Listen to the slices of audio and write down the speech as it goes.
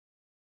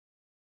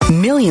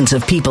Millions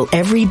of people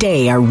every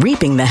day are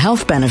reaping the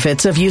health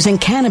benefits of using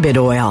cannabis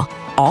oil,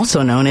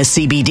 also known as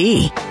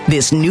CBD.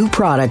 This new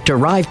product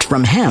derived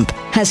from hemp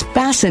has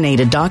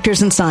fascinated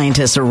doctors and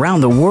scientists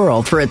around the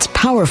world for its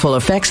powerful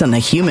effects on the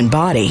human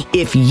body.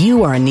 If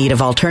you are in need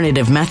of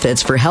alternative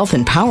methods for health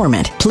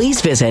empowerment, please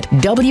visit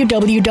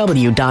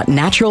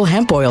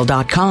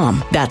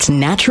www.naturalhempoil.com. That's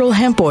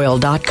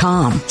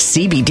naturalhempoil.com.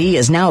 CBD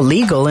is now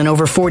legal in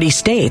over 40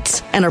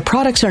 states, and our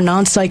products are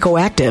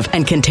non-psychoactive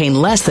and contain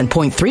less than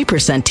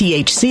 0.3%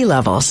 THC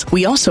levels.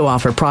 We also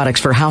offer products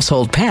for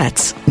household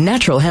pets.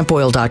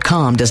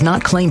 Naturalhempoil.com does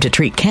not claim to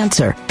treat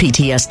cancer,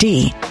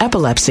 PTSD,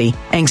 epilepsy,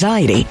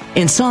 anxiety,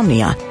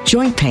 insomnia,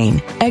 joint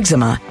pain,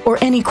 eczema, or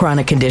any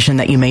chronic condition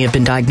that you may have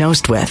been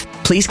diagnosed with.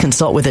 Please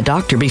consult with a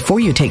doctor before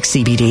you take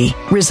CBD.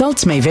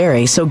 Results may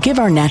vary, so give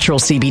our natural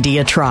CBD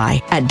a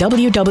try at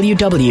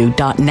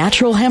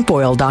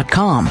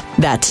www.naturalhempoil.com.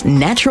 That's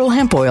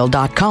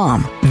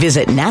naturalhempoil.com.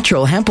 Visit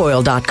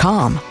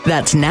naturalhempoil.com.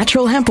 That's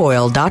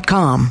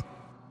naturalhempoil.com.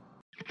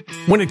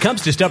 When it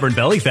comes to stubborn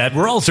belly fat,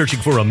 we're all searching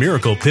for a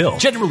miracle pill.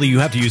 Generally, you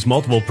have to use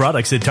multiple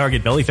products that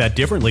target belly fat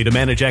differently to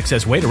manage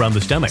excess weight around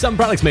the stomach. Some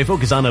products may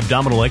focus on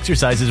abdominal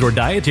exercises or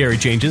dietary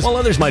changes, while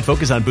others might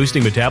focus on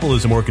boosting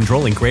metabolism or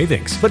controlling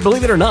cravings. But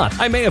believe it or not,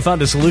 I may have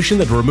found a solution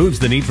that removes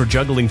the need for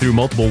juggling through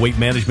multiple weight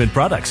management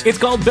products. It's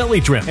called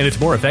Belly Trim, and it's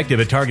more effective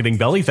at targeting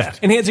belly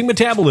fat, enhancing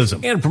metabolism,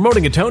 and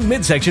promoting a toned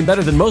midsection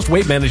better than most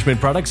weight management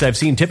products I've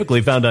seen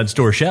typically found on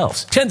store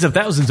shelves. Tens of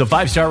thousands of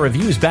 5-star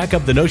reviews back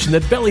up the notion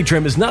that Belly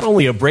Trim is not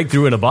only a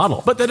breakthrough in a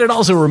bottle, but that it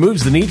also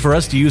removes the need for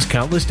us to use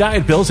countless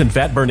diet pills and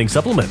fat-burning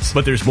supplements.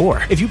 But there's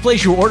more. If you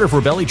place your order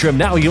for Belly Trim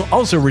now, you'll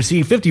also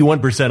receive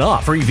 51%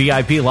 off, free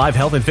VIP live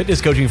health and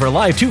fitness coaching for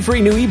life, 2 free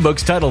new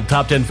ebooks titled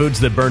Top 10 Foods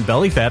That Burn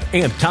Belly Fat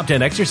and Top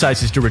 10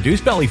 Exercises to Reduce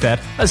Belly Fat,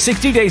 a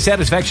 60-day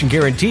satisfaction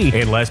guarantee,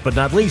 and last but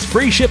not least,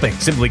 free shipping.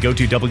 Simply go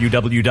to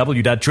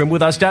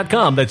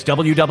www.trimwithus.com. That's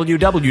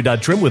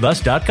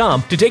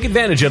www.trimwithus.com to take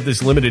advantage of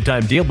this limited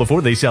time deal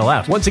before they sell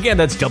out. Once again,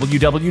 that's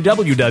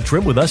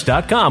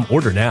www.trimwithus.com.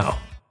 Order now.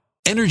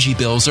 Energy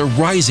bills are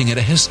rising at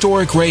a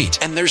historic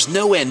rate, and there's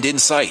no end in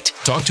sight.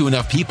 Talk to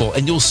enough people,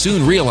 and you'll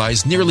soon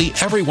realize nearly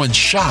everyone's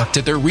shocked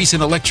at their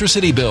recent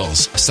electricity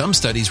bills. Some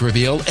studies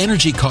reveal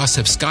energy costs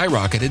have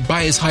skyrocketed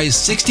by as high as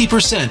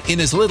 60%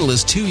 in as little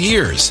as 2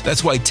 years.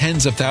 That's why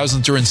tens of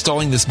thousands are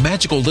installing this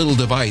magical little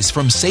device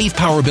from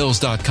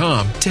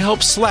SavePowerBills.com to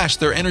help slash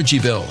their energy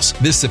bills.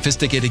 This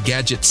sophisticated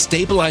gadget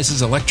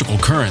stabilizes electrical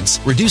currents,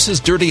 reduces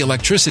dirty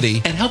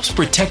electricity, and helps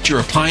protect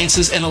your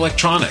appliances and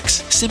electronics.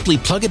 Simply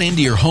plug it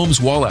into your home's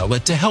wall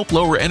outlet to help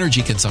lower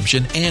energy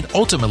consumption and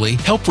ultimately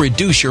help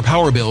reduce your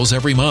power bills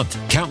every month.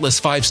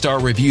 Countless 5-star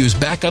reviews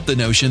back up the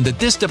notion that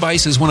this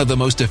device is one of the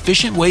most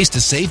efficient ways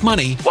to save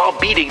money while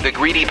beating the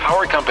greedy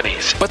power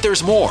companies. But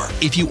there's more.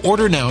 If you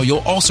order now, you'll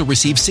also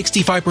receive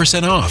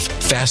 65% off,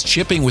 fast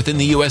shipping within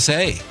the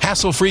USA,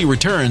 hassle-free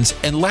returns,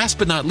 and last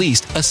but not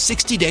least, a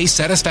 60-day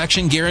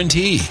satisfaction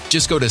guarantee.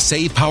 Just go to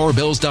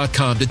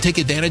SavePowerBills.com to take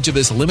advantage of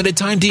this limited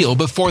time deal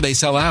before they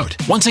sell out.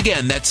 Once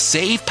again, that's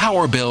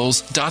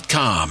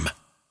SavePowerBills.com.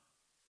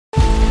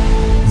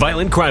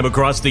 Violent crime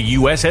across the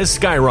U.S. has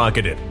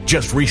skyrocketed.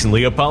 Just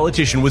recently, a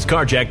politician was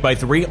carjacked by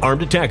 3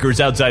 armed attackers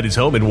outside his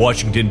home in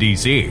Washington,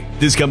 D.C.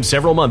 This comes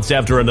several months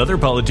after another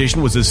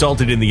politician was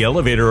assaulted in the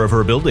elevator of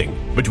her building.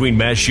 Between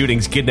mass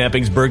shootings,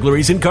 kidnappings,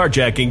 burglaries, and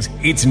carjackings,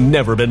 it's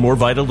never been more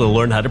vital to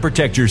learn how to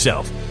protect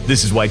yourself.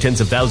 This is why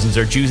tens of thousands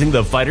are choosing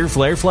the Fighter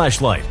Flare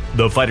flashlight.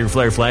 The Fighter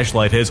Flare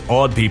flashlight has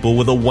awed people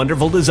with a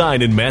wonderful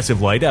design and massive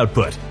light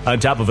output. On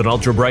top of an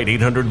ultra-bright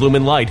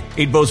 800-lumen light,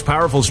 it boasts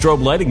powerful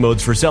strobe lighting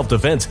modes for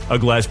self-defense, a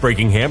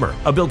glass-breaking hammer,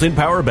 a built-in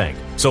power bank,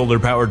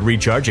 solar-powered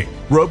recharging,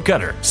 rope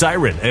cutter,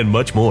 siren, and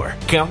much more.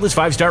 Countless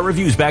 5-star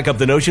reviews back up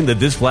the notion that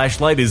this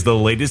flashlight is the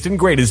latest and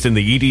greatest in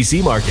the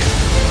EDC market.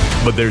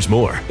 But there's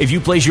more. If you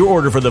place your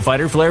order for the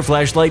Fighter Flare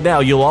flashlight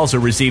now, you'll also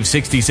receive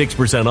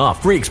 66%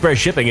 off, free express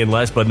shipping, and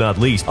last but not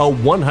least, a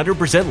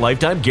 100%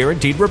 lifetime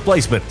guaranteed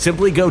replacement.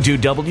 Simply go to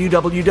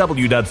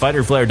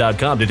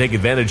www.fighterflare.com to take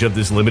advantage of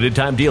this limited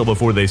time deal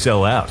before they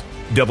sell out.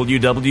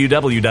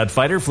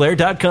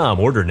 www.fighterflare.com.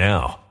 Order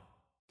now.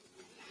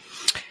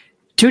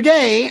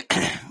 Today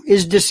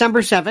is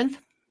December 7th,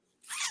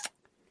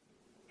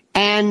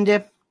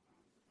 and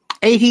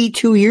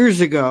 82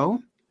 years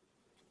ago,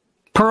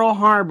 Pearl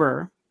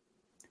Harbor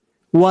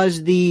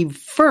was the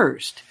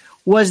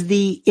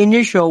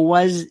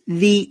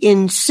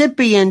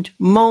incipient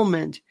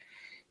moment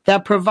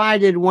that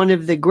provided one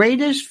of the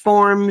greatest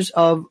forms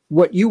of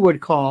what you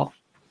would call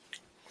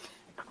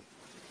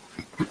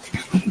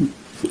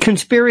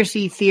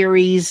conspiracy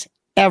theories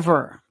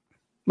ever.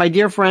 My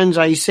dear friends,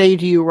 I say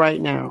to you right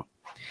now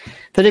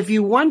that if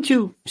you want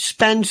to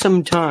spend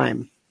some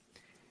time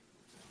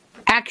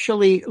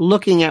actually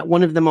looking at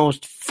one of the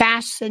most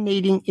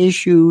fascinating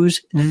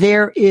issues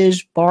there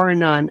is, bar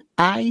none,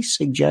 I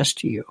suggest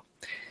to you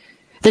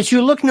that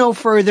you look no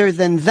further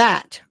than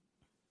that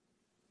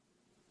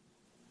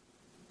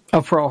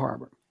of Pearl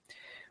Harbor.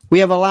 We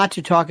have a lot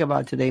to talk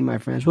about today, my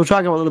friends. We'll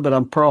talk a little bit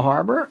on Pearl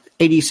Harbor,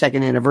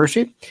 82nd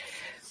anniversary.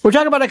 We'll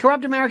talk about a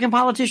corrupt American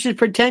politician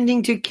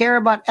pretending to care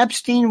about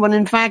Epstein when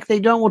in fact they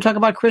don't. We'll talk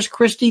about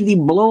Christie the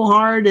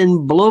Blowhard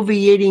and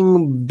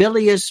bloviating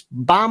bilious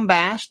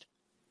bombast.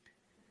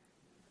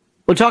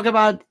 We'll talk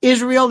about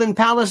Israel and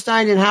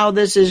Palestine and how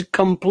this is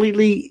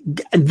completely,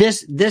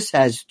 this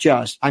has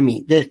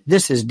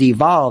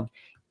devolved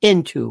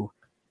into,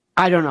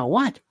 I don't know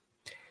what.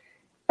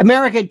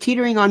 America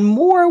teetering on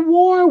more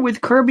war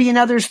with Kirby and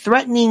others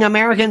threatening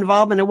American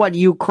involvement in what,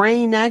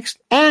 Ukraine next?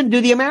 And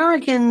do the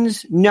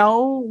Americans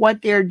know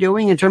what they're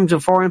doing in terms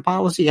of foreign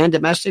policy and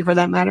domestic for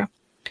that matter?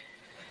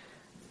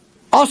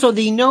 Also,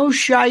 the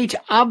no-shite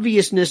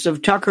obviousness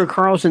of Tucker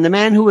Carlson, the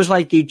man who was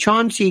like the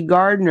Chauncey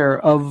Gardner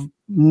of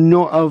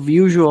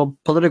usual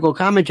political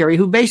commentary,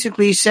 who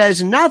basically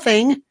says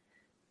nothing,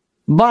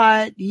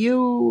 but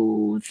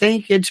you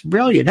think it's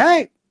brilliant.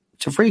 Hey,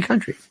 it's a free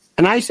country.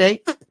 And I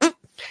say,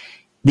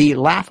 the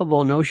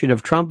laughable notion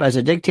of Trump as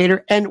a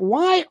dictator, and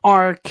why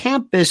are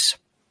campus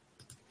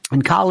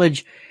and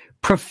college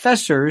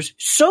professors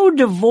so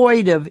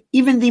devoid of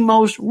even the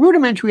most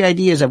rudimentary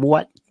ideas of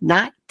what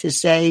not to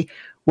say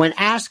when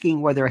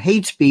asking whether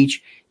hate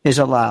speech is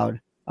allowed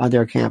on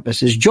their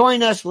campuses?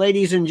 Join us,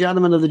 ladies and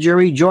gentlemen of the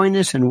jury. Join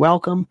us and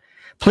welcome.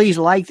 Please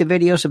like the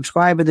video,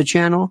 subscribe to the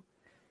channel.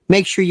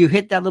 Make sure you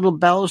hit that little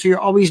bell so you're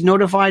always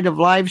notified of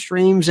live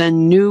streams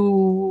and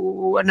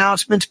new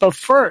announcements. But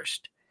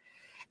first,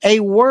 a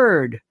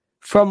word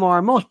from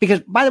our most,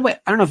 because by the way,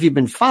 I don't know if you've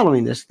been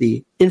following this,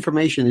 the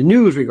information, the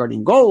news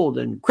regarding gold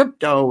and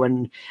crypto,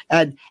 and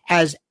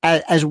as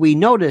we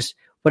notice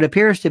what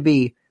appears to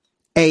be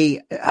I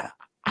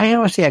don't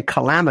want to say a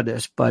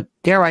calamitous, but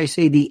dare I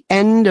say the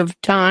end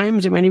of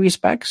times in many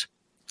respects.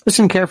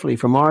 Listen carefully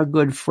from our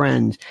good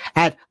friends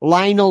at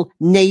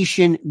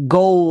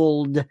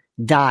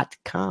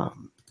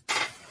LionelNationGold.com.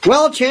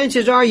 Well,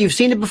 chances are you've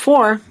seen it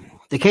before.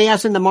 The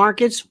chaos in the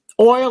markets,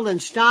 oil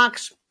and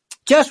stocks.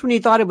 Just when you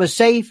thought it was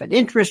safe and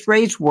interest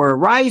rates were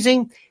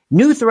rising,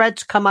 new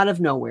threats come out of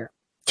nowhere.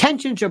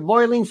 Tensions are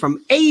boiling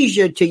from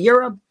Asia to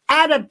Europe.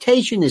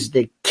 Adaptation is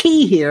the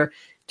key here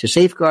to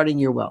safeguarding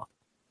your wealth.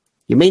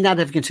 You may not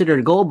have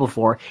considered gold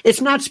before.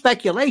 It's not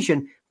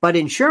speculation, but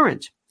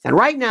insurance. And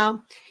right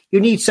now,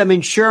 you need some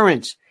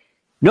insurance.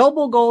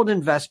 Noble Gold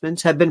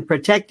Investments have been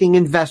protecting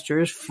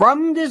investors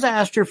from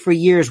disaster for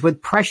years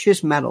with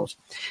precious metals.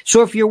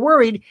 So if you're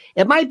worried,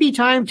 it might be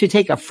time to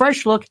take a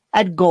fresh look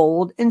at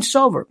gold and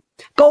silver.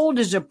 Gold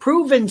is a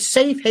proven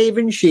safe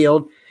haven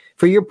shield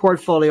for your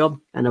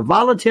portfolio and a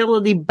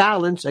volatility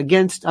balance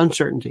against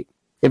uncertainty.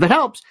 If it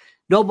helps,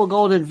 Noble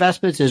Gold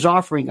Investments is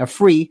offering a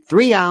free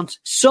 3-ounce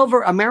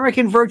silver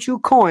American Virtue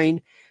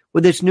coin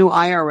with its new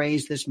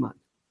IRAs this month.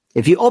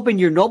 If you open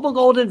your Noble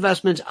Gold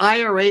Investments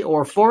IRA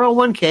or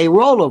 401k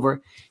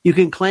rollover, you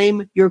can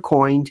claim your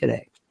coin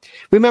today.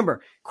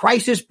 Remember,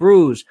 crisis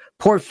brews,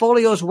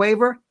 portfolios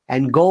waver,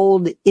 and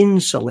gold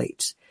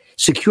insulates.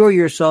 Secure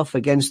yourself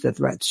against the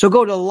threats. So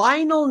go to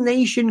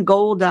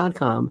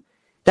LionelNationGold.com.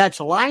 That's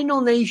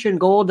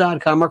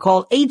LionelNationGold.com, or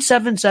call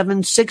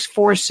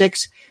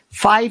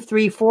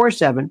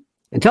 877-646-5347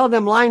 and tell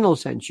them Lionel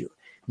sent you.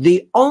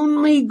 The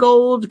only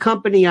gold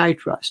company I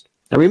trust.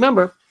 Now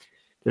remember,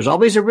 there's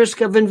always a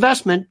risk of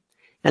investment,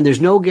 and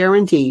there's no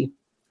guarantee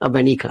of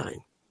any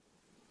kind.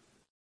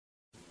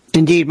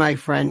 Indeed, my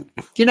friend.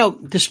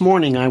 This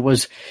morning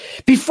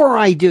before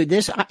I do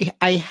this,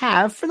 I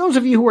have, for those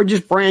of you who are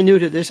just brand new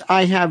to this,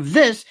 I have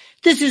this.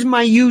 This is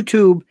my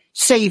YouTube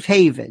safe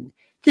haven.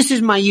 This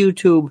is my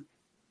YouTube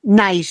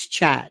nice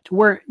chat,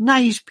 where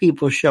nice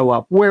people show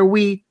up, where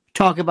we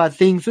talk about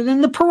things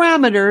within the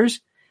parameters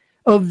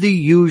of the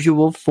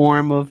usual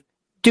form of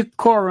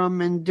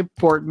decorum and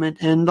deportment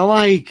and the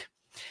like.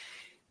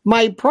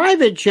 My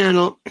private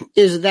channel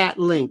is that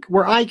link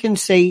where I can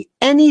say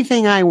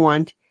anything I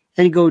want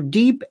and go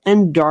deep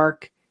and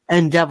dark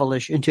and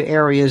devilish into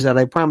areas that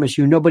I promise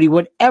you nobody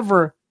would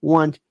ever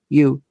want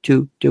you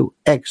to do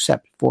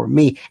except for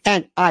me.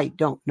 And I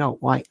don't know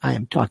why I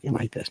am talking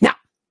like this. Now,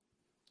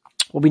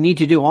 what we need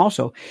to do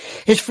also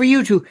is for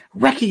you to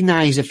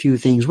recognize a few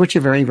things which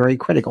are very, very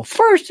critical.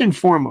 First and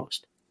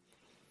foremost,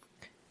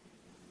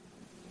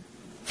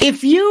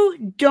 if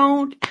you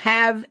don't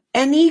have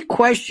any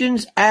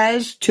questions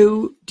as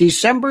to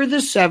December the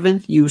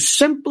 7th, you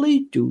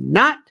simply do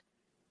not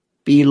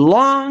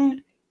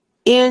belong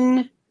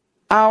in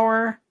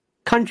our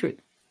country.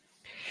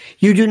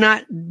 You do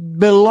not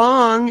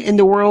belong in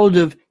the world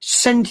of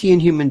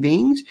sentient human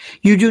beings.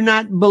 You do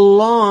not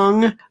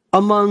belong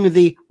among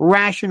the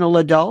rational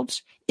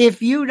adults.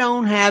 If you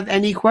don't have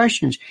any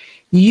questions,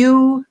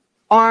 you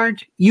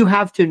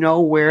have to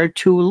know where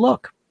to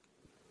look.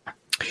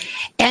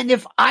 And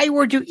if I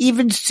were to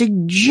even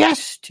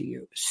suggest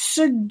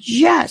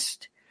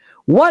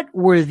what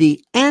were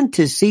the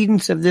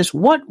antecedents of this?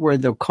 What were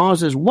the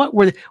causes? What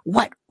were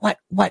what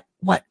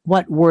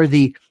were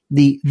the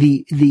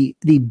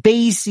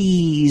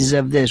bases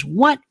of this?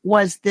 What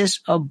was this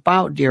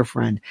about, dear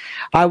friend?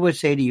 I would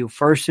say to you,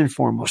 first and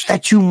foremost,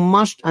 that you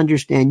must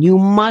understand, you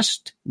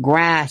must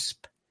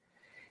grasp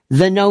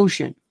the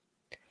notion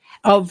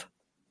of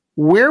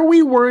where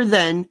we were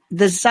then,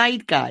 the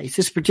zeitgeist,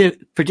 this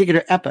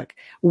particular epoch,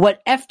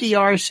 what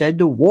FDR said,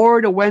 the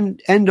war to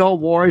end all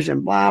wars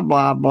and blah,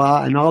 blah,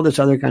 blah, and all this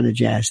other kind of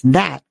jazz.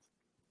 That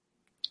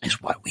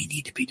is what we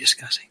need to be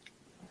discussing.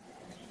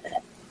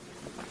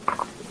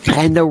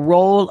 And the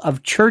role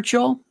of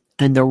Churchill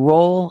and the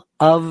role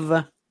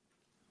of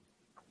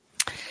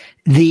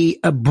the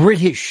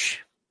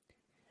British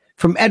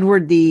from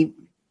Edward the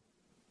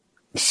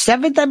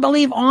Seventh, I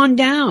believe, on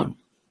down.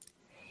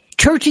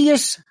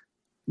 Tertius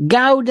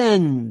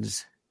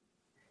Gaudens,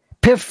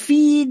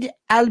 Perfide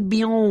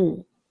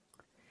Albion.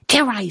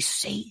 Dare I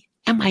say,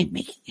 am I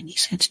making any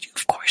sense to you?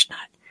 Of course not.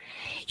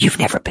 You've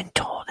never been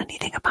told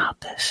anything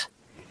about this.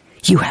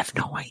 You have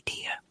no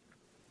idea.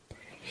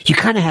 You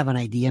kind of have an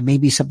idea,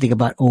 maybe something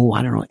about,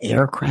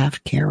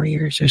 aircraft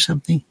carriers or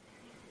something.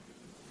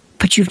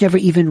 But you've never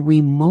even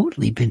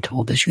remotely been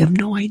told this. You have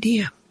no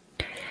idea.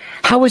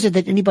 How is it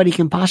that anybody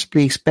can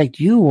possibly expect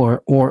you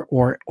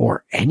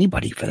or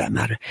anybody for that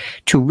matter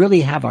to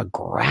really have a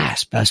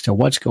grasp as to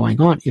what's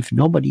going on if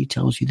nobody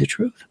tells you the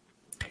truth?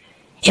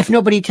 If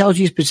nobody tells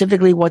you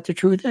specifically what the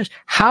truth is,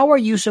 how are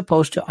you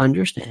supposed to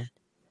understand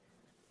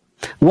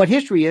what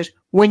history is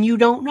when you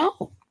don't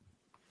know?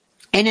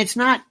 And it's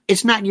not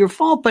your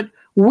fault, but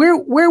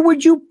where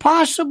would you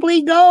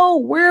possibly go?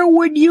 Where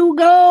would you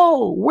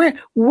go?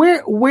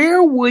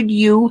 Where would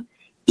you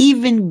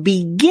even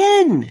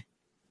begin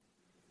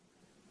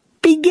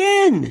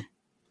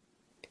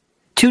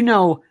to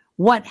know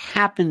what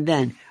happened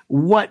then?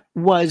 What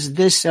was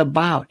this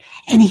about?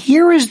 And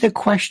here is the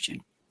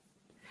question.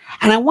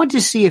 And I want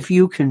to see if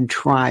you can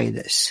try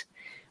this,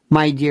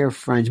 my dear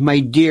friends, my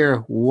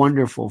dear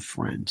wonderful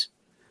friends,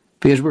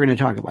 because we're going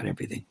to talk about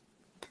everything.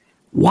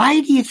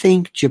 Why do you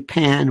think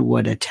Japan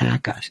would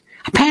attack us?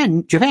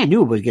 Japan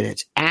knew it would get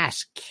its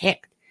ass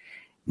kicked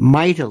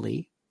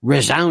mightily,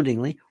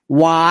 resoundingly.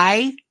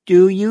 Why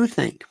do you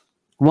think?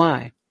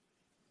 Why?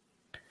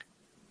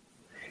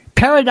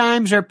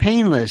 Paradigms are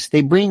painless.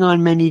 They bring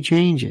on many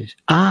changes.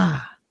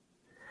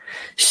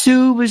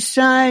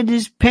 Suicide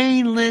is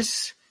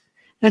painless.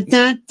 All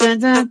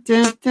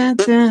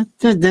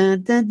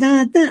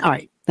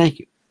right, thank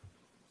you.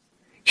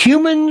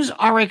 Humans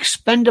are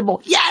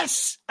expendable.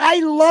 Yes, I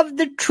love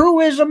the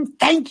truism.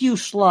 Thank you,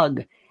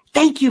 Slug.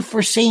 Thank you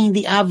for saying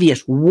the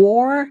obvious.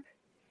 War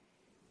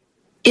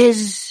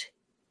is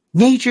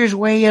nature's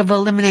way of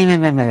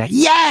eliminating.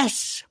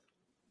 Yes.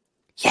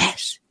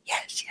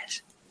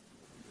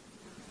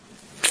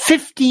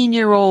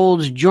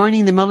 15-year-olds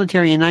joining the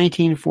military in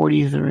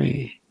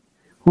 1943.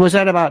 Was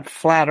that about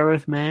flat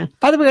Earth, man?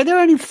 By the way, are there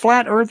any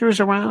flat Earthers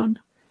around?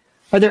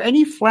 Are there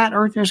any flat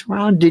Earthers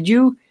around? Do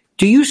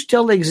you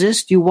still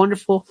exist, you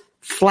wonderful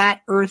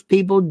flat Earth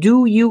people?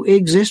 Do you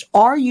exist?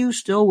 Are you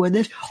still with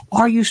us?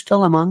 Are you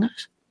still among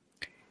us?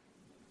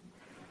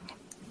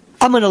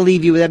 I'm going to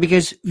leave you with that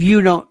because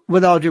you don't,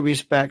 with all due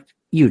respect,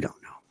 you don't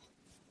know.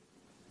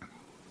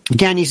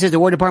 Danny says the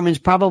War Department's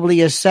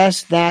probably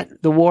assessed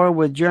that the war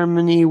with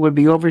Germany would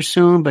be over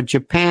soon, but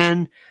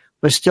Japan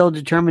was still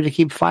determined to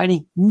keep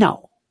fighting.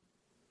 No.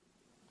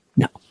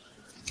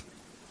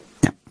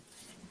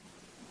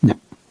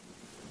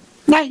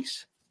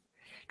 Nice.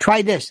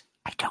 Try this.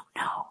 I don't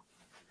know.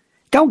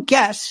 Don't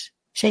guess.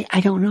 Say, I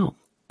don't know.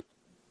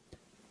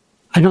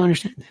 I don't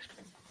understand this.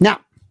 Now,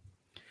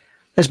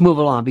 let's move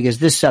along because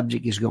this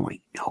subject is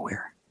going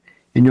nowhere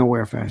and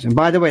nowhere fast. And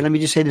by the way, let me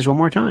just say this one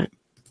more time.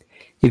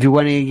 If you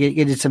want to get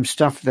into some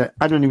stuff that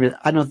I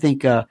don't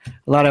think a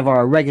lot of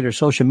our regular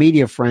social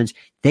media friends,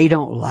 they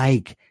don't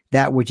like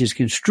that which is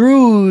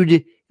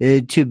construed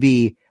to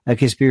be a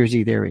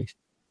conspiracy theories.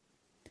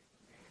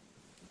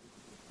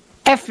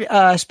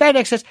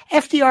 SPADEX says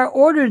FDR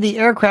ordered the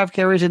aircraft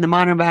carriers and the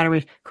modern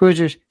batteries,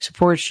 cruisers,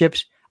 support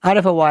ships out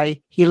of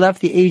Hawaii. He left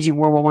the aging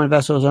World War I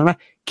vessels on.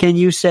 Can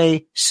you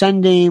say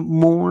Sunday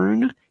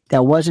morn?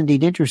 That was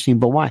indeed interesting,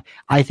 but why?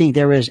 I think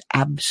there is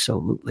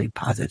absolutely,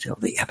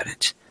 positively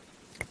evidence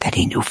that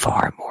he knew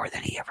far more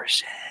than he ever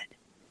said.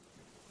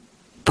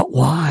 But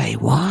why?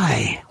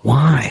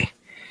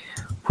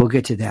 We'll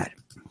get to that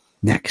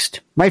next.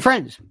 My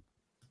friends,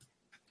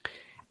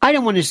 I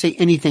don't want to say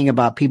anything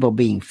about people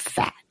being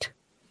fat.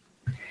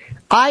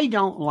 I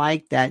don't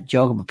like that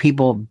joke about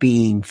people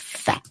being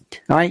fat.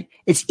 All right?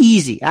 It's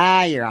easy.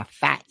 You're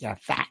fat.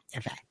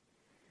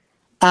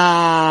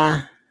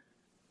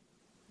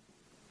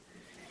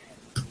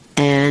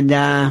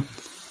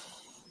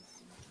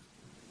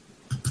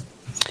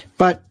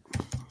 But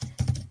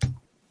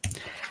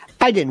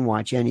I didn't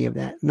watch any of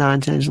that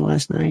nonsense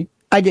last night.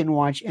 I didn't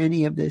watch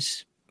any of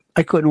this.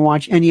 I couldn't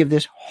watch any of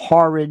this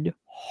horrid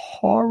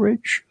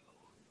show.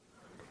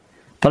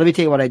 But let me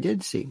tell you what I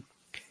did see.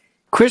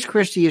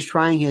 Christie is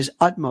trying his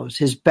utmost,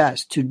 his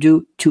best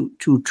to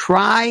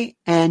try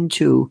and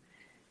to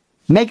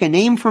make a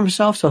name for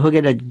himself so he'll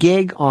get a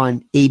gig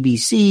on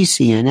ABC,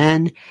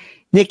 CNN.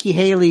 Nikki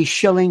Haley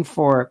shilling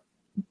for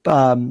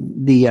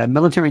the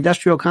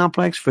military-industrial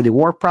complex for the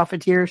war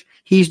profiteers.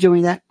 He's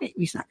doing that.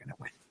 He's not going to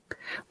win.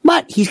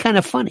 But he's kind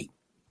of funny.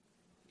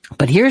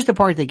 But here's the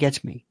part that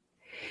gets me.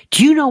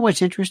 Do you know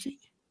what's interesting?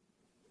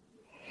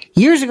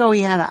 Years ago,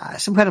 he had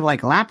some kind of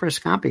like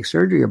laparoscopic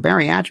surgery or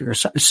bariatric or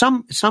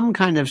some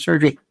kind of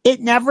surgery. It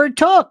never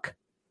took.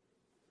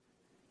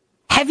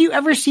 Have you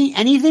ever seen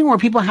anything where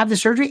people have the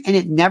surgery and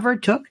it never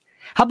took?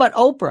 How about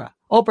Oprah?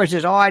 Oprah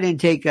says, I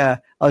didn't take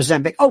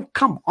Ozempic. Oh,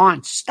 come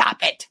on,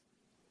 stop it.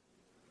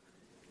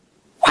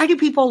 Why do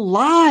people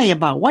lie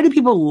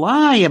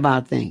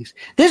about things?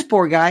 This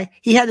poor guy,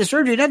 he had the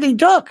surgery, nothing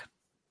took.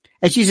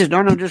 And she says,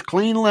 no, just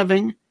clean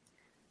living.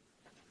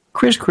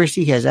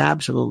 Christie has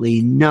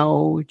absolutely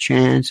no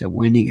chance of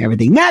winning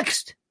everything.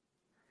 Next,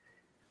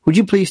 would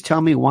you please tell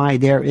me why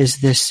there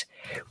is this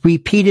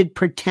repeated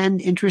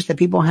pretend interest that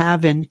people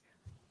have in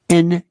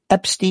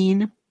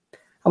Epstein?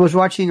 I was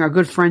watching our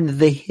good friend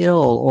The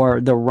Hill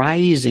or The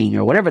Rising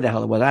or whatever the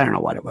hell it was. I don't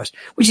know what it was,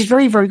 which is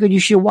very, very good. You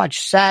should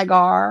watch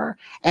Sagar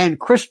and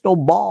Crystal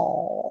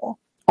Ball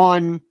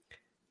on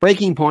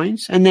Breaking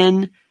Points, and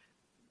then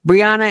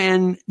Brianna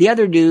and the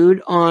other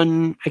dude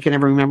on, I can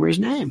never remember his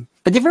name,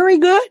 but they're very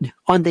good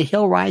on The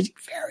Hill Rising.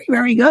 Very,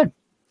 very good.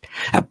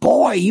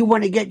 Boy, you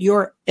want to get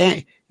your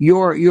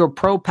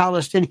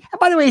pro-Palestinian. And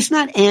by the way, it's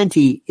not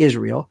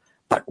anti-Israel,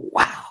 but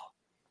wow,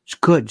 it's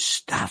good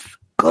stuff.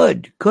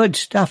 Good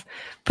stuff.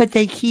 But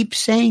they keep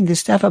saying this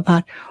stuff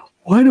about,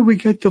 why do we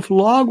get the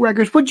log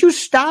records? Would you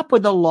stop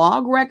with the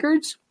log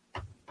records?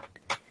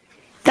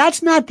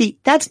 That's not the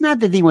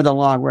thing with the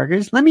log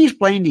records. Let me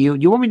explain to you.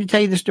 Do you want me to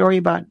tell you the story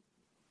about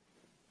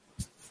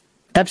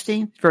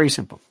Epstein? It's very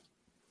simple.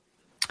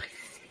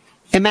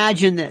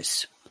 Imagine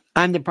this.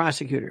 I'm the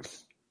prosecutor.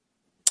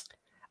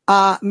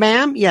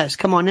 Ma'am, yes,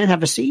 come on in,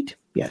 have a seat.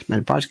 Yes,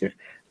 Madam Prosecutor.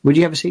 Would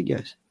you have a seat?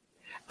 Yes.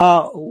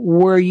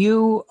 Were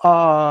you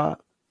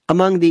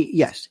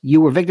yes,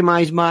 you were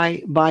victimized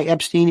by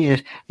Epstein,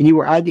 yes, and you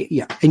were at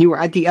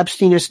the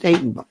Epstein estate,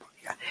 and blah, blah,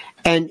 yeah.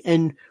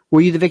 And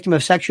were you the victim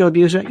of sexual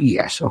abuse?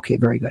 Yes. Okay,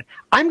 very good.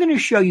 I'm going to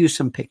show you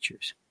some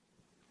pictures,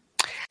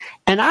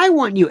 and I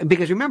want you,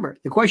 because remember,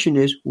 the question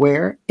is,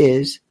 where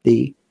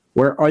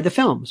are the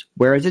films?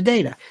 Where is the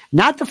data?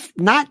 Not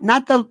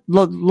the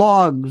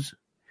logs.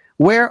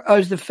 Where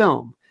is the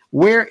film?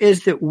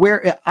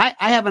 I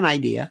have an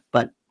idea,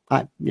 but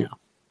I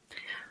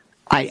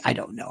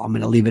don't know. I'm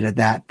going to leave it at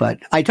that. But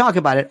I talk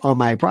about it on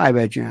my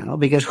private channel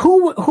because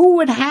who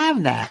would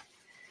have that?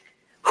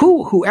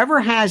 Whoever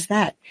has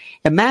that?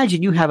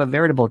 Imagine you have a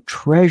veritable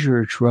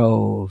treasure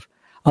trove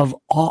of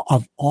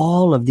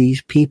all of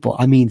these people.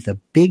 I mean, the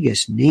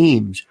biggest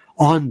names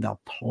on the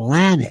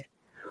planet.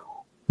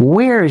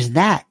 Where's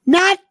that?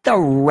 Not the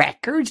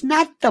records,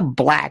 not the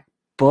black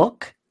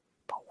book,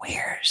 but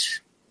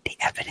where's the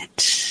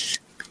evidence?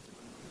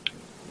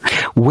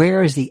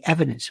 Where is the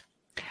evidence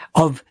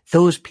of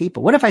those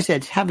people? What if I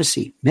said, have a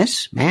seat,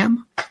 miss,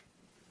 ma'am?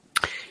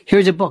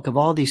 Here's a book of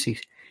all these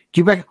things.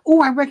 Do you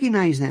I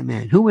recognize that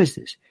man. Who is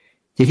this?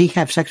 Did he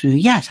have sex with you?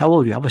 Yes. How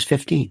old are you? I was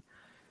 15.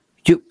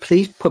 Do you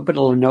please put a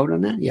little note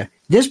on that? Yeah.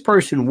 This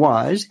person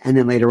was, and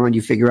then later on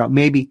you figure out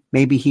maybe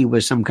he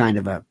was some kind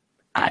of a,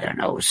 I don't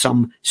know,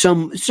 some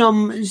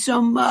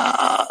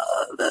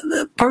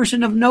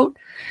person of note.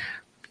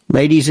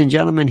 Ladies and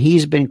gentlemen,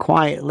 he's been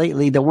quiet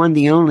lately. The one,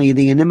 the only,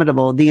 the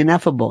inimitable, the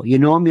ineffable. You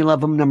know him, you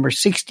love him. Number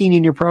 16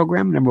 in your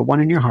program, number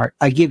 1 in your heart.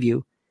 I give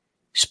you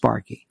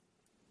Sparky.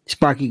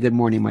 Sparky, good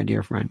morning, my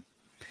dear friend.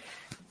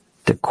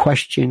 The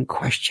question.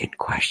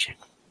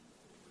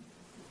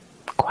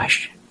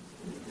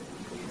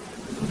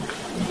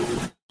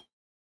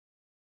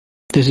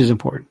 This is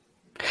important.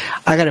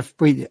 I got to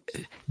read.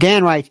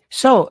 Dan writes,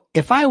 so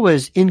if I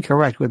was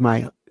incorrect with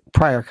my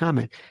prior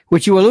comment,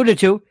 which you alluded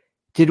to,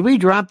 did we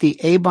drop the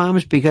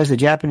A-bombs because the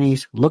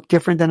Japanese look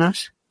different than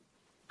us?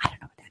 I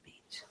don't know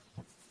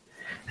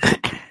what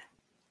that means.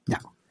 No.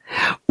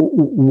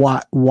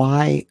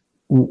 Why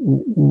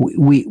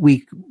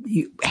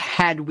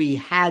had we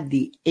had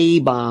the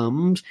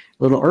A-bombs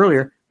a little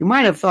earlier, we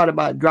might have thought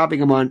about dropping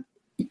them on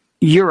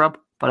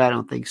Europe, but I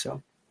don't think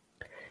so.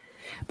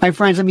 My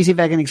friends, let me see if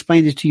I can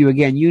explain this to you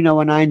again. You know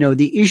and I know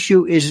the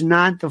issue is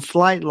not the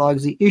flight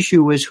logs. The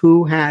issue is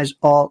who has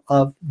all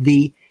of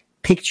the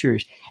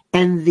pictures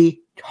and the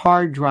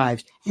hard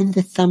drives and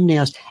the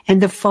thumbnails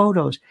and the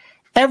photos.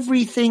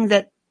 Everything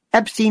that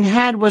Epstein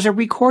had was a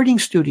recording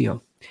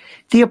studio.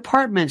 The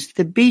apartments,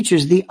 the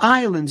beaches, the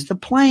islands, the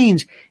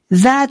planes.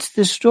 That's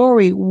the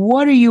story.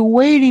 What are you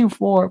waiting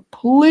for?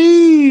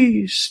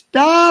 Please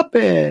stop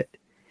it.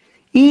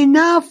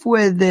 Enough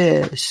with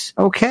this,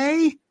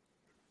 okay?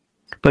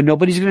 But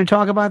nobody's going to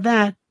talk about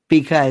that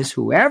because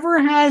whoever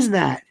has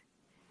that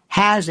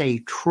has a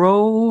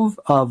trove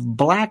of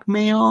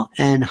blackmail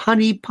and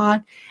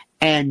honeypot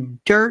and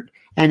dirt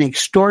and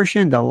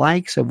extortion, the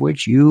likes of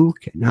which you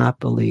cannot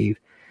believe.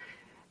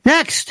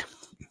 Next,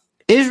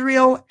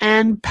 Israel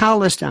and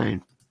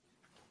Palestine.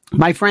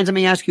 My friends, let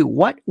me ask you,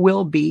 what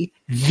will be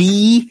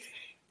the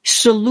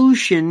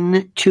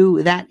solution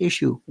to that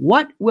issue?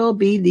 What will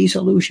be the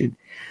solution?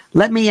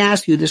 Let me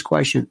ask you this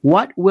question.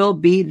 What will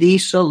be the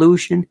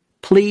solution?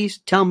 Please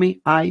tell me,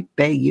 I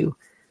beg you.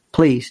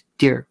 Please,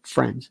 dear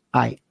friends,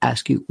 I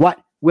ask you, what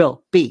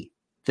will be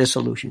the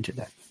solution to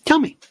that? Tell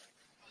me.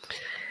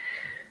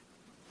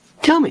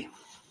 Tell me.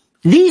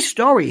 These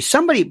stories,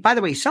 by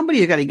the way,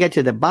 somebody's got to get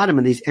to the bottom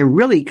of these and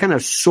really kind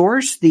of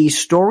source these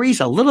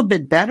stories a little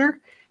bit better,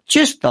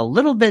 just a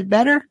little bit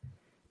better,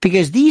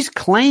 because these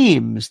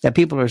claims that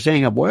people are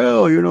saying,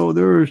 well,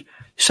 there's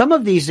some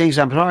of these things,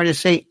 I'm sorry to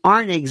say,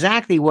 aren't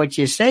exactly what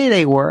you say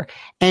they were.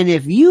 And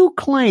if you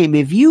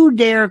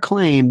dare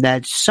claim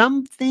that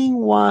something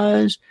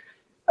was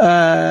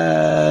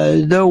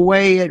the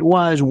way it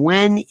was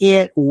when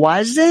it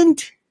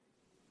wasn't,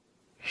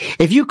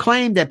 if you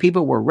claim that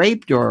people were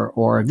raped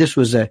or this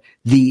was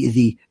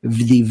the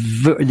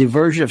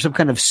version of some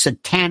kind of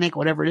satanic,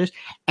 whatever it is,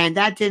 and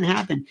that didn't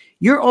happen,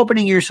 you're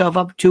opening yourself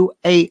up to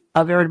a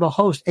veritable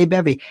host, a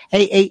bevy,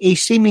 a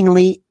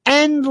seemingly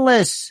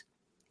endless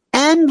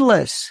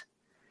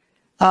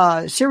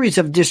series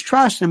of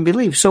distrust and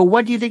belief. So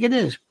what do you think it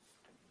is?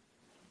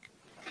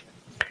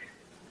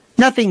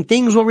 Nothing.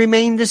 Things will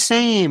remain the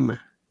same.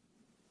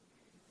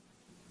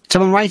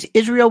 Someone writes,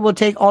 Israel will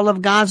take all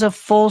of Gaza,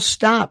 full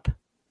stop.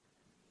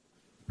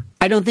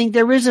 I don't think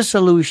there is a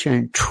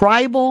solution.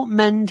 Tribal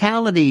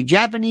mentality.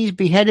 Japanese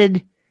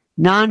beheaded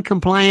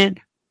non-compliant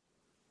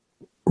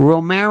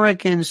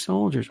Romerican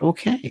soldiers.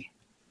 Okay.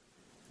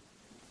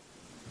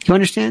 You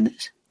understand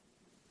this?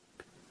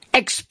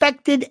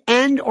 Expected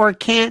and or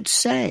can't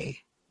say.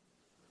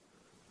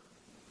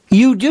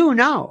 You do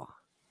know.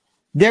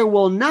 There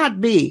will not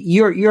be,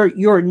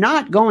 you're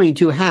not going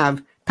to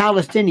have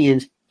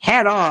Palestinians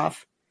head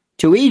off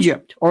to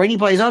Egypt or any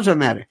place else that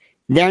matter.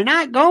 They're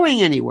not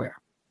going anywhere.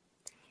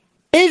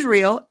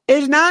 Israel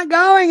is not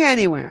going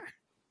anywhere.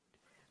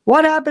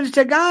 What happens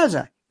to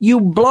Gaza? You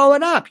blow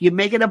it up. You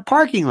make it a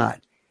parking lot.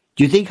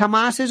 Do you think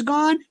Hamas is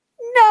gone?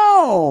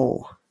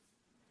 No.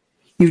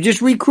 You've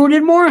just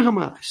recruited more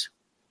Hamas.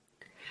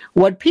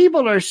 What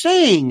people are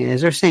saying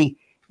is, they're saying,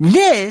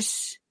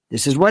 this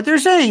is what they're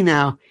saying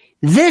now.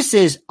 This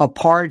is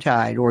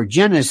apartheid or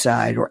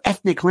genocide or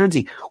ethnic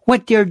cleansing.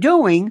 What they're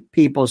doing,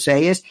 people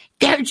say, is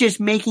they're just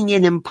making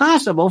it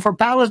impossible for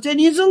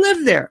Palestinians to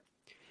live there.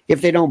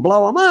 If they don't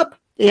blow them up,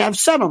 they have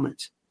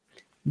settlements.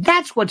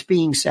 That's what's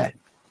being said.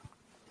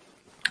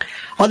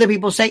 Other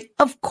people say,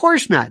 of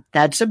course not.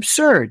 That's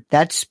absurd.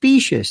 That's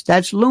specious.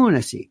 That's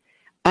lunacy.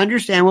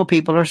 Understand what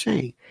people are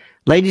saying.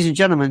 Ladies and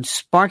gentlemen,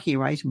 Sparky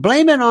writes,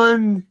 blame it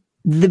on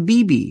the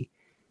BB.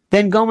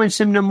 Then go and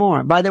sim no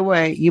more. By the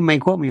way, you may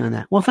quote me on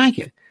that. Well, thank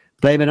you.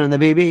 Blame it on the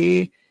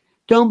BB.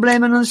 Don't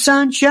blame it on the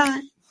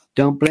sunshine.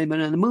 Don't blame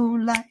it on the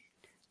moonlight.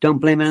 Don't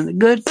blame it on the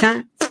good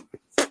time.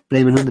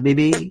 Blame it on the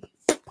BB.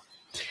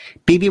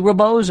 BB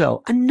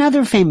Rebozo,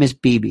 another famous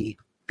BB.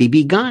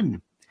 BB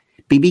Gun.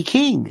 BB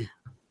King.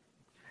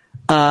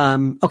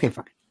 Okay,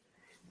 fine.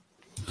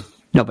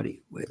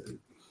 Nobody.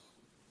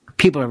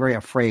 People are very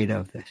afraid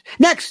of this.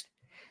 Next.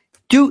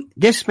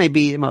 This may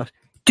be the most.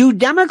 Do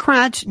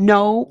Democrats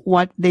know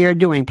what they are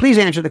doing? Please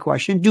answer the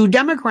question. Do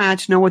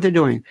Democrats know what they're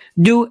doing?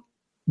 Do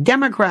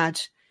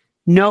Democrats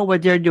know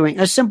what they're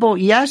doing? A simple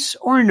yes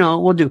or no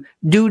will do.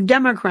 Do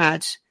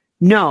Democrats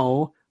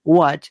know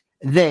what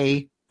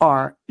they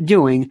are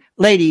doing?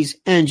 Ladies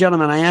and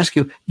gentlemen, I ask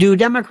you, do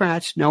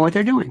Democrats know what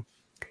they're doing?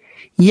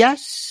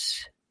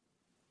 Yes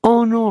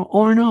or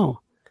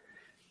no?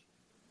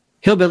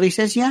 Hillbilly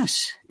says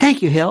yes.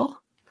 Thank you, Hill.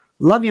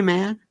 Love you,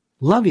 man.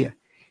 Love you.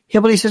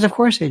 Hillbilly says, of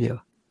course they do.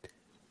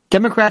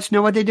 Democrats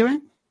know what they're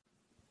doing?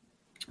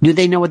 Do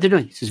they know what they're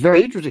doing? This is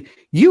very interesting.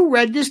 You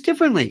read this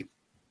differently.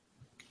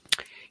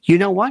 You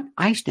know what?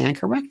 I stand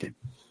corrected.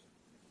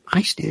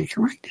 I stand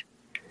corrected.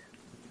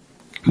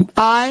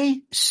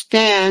 And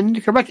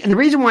the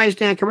reason why I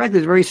stand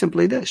corrected is very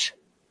simply this.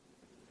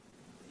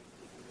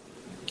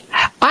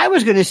 I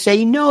was going to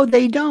say, no,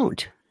 they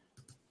don't.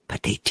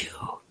 But they do.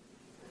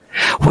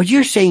 What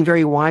you're saying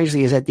very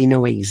wisely is that they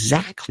know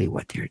exactly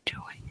what they're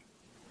doing.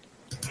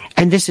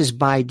 And this is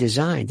by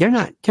design. They're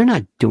not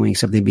doing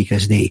something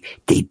because they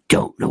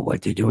don't know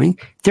what they're doing.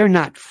 They're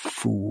not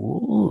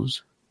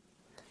fools.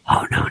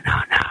 Oh, no.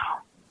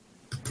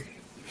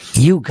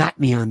 You got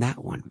me on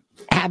that one.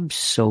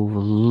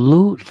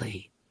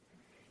 Absolutely.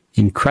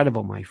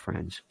 Incredible, my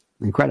friends.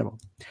 Incredible.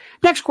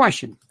 Next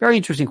question. Very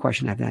interesting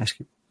question I have to ask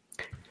you.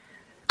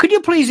 Could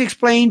you please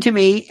explain to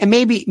me, and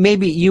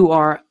maybe you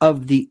are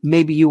of the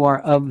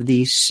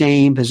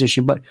same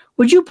position, but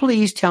would you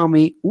please tell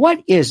me,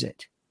 what is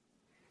it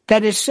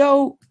that is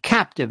so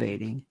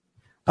captivating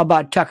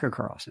about Tucker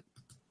Carlson?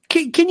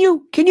 Can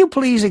you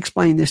please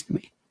explain this to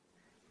me?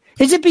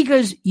 Is it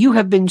because you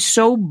have been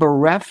so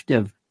bereft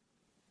of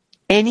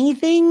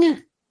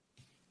anything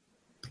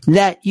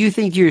that you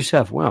think to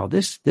yourself, well,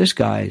 this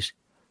guy's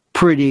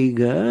pretty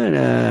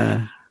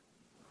good?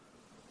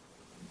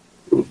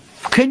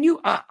 Can you?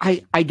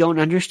 I don't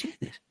understand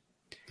this.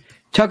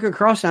 Tucker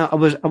Carlson. I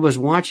was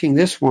watching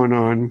this one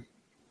on.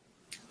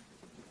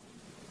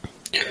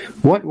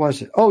 What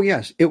was it? Oh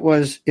yes, it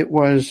was. Oh,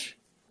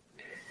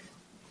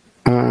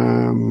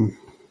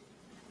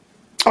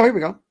 here we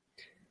go.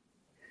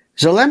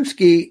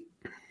 Zelensky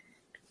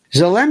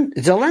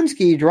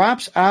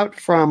drops out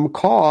from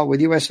call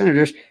with U.S.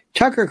 senators.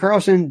 Tucker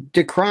Carlson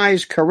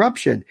decries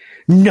corruption.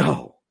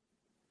 No,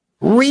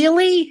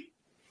 really?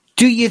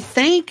 Do you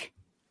think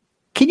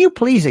Can you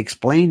please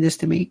explain this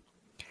to me?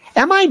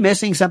 Am I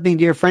missing something,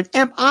 dear friend?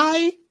 Am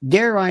I,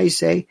 dare I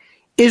say,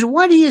 is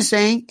what he is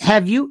saying,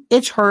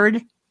 it's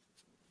heard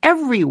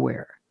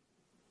everywhere.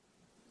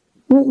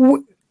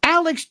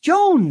 Alex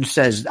Jones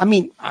says,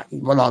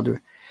 I'll do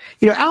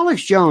it.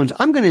 Alex Jones,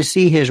 I'm going to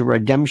see his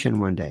redemption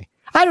one day.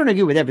 I don't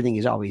agree with everything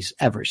he's always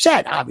ever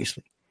said,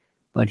 obviously,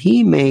 but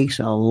he makes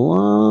a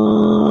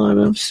lot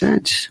of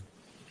sense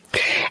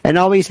and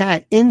always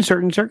had in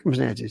certain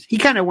circumstances. He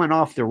kind of went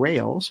off the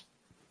rails.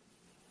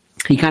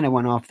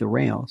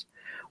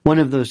 One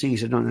of those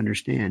things I don't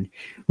understand.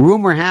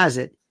 Rumor has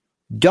it,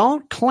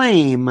 don't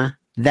claim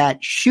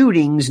that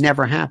shootings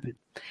never happen.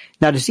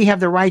 Now, does he have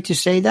the right to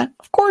say that?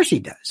 Of course he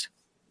does.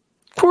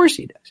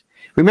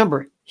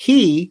 Remember,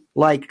 he,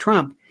 like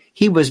Trump,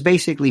 he was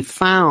basically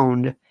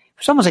found.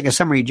 It's almost like a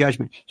summary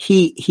judgment.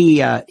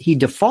 He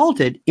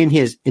defaulted in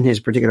his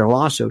particular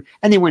lawsuit,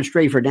 and they went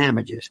straight for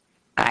damages.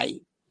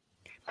 I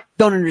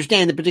don't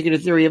understand the particular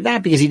theory of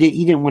that because he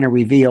didn't want to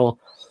reveal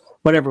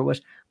whatever it was.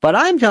 But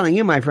I'm telling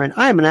you, my friend,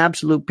 I'm an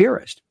absolute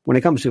purist when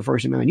it comes to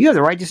First Amendment. You have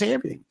the right to say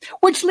everything,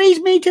 which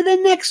leads me to the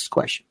next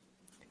question.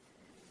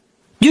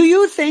 Do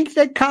you think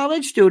that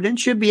college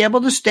students should be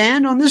able to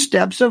stand on the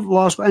steps of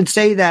law school and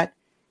say that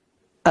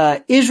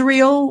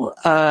Israel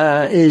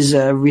is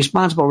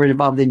responsible or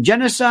involved in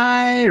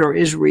genocide, or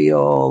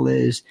Israel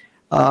is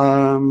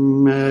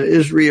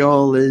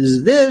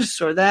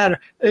this or that?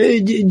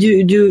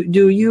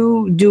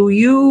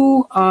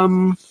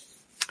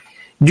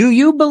 Do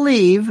you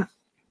believe,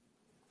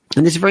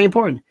 and this is very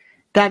important,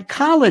 that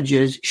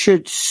colleges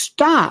should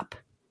stop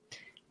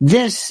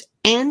this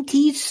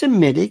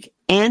anti-Semitic,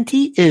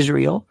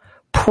 anti-Israel,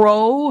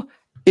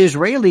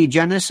 pro-Israeli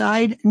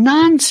genocide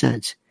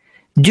nonsense?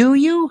 Do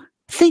you?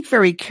 Think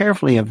very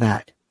carefully of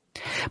that.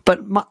 But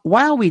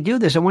while we do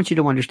this, I want you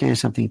to understand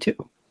something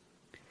too.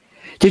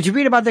 Did you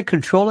read about the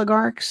control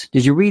oligarchs?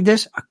 Did you read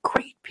this? A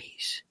great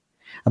piece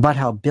about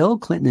how Bill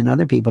Clinton and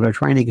other people are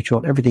trying to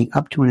control everything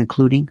up to and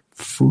including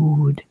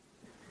food.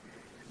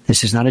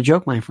 This is not a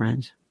joke, my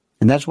friends.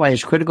 And that's why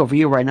it's critical for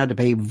you right now to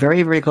pay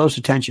very, very close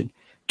attention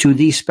to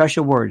these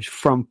special words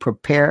from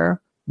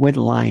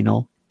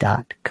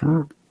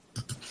preparewithlionel.com.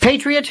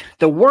 Patriot,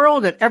 the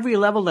world at every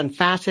level and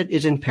facet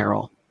is in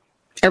peril.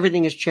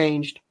 Everything has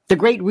changed. The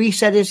Great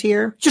Reset is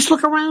here. Just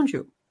look around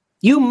you.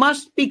 You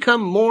must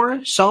become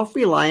more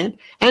self-reliant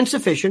and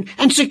sufficient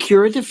and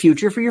secure the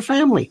future for your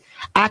family.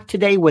 Act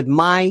today with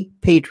My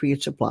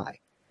Patriot Supply.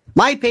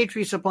 My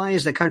Patriot Supply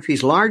is the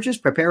country's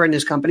largest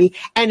preparedness company,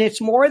 and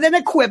it's more than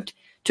equipped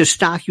to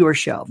stock your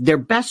shelf. Their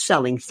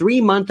best-selling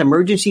 3-month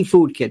emergency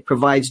food kit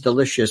provides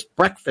delicious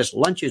breakfast,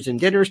 lunches, and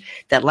dinners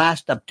that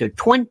last up to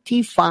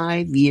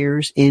 25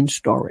 years in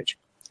storage.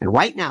 And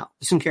right now,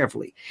 listen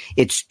carefully,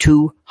 it's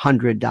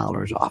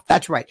 $200 off.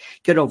 That's right.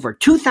 Get over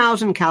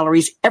 2,000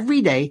 calories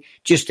every day.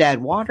 Just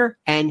add water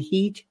and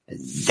heat,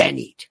 then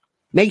eat.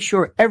 Make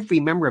sure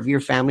every member of your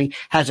family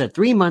has a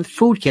 3-month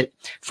food kit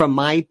from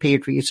My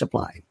Patriot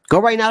Supply. Go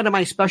right now to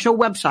my special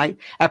website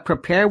at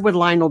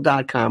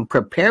preparewithlionel.com,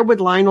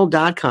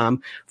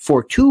 preparewithlionel.com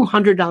for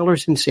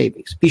 $200 in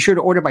savings. Be sure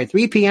to order by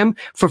 3 p.m.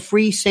 for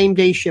free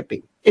same-day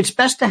shipping. It's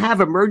best to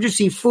have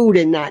emergency food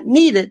and not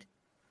need it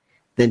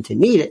than to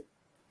need it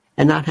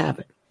and not have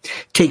it.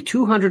 Take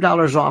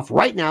 $200 off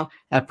right now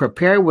at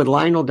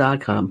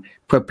preparewithlionel.com,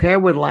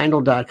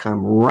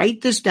 preparewithlionel.com.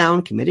 Write this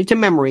down, commit it to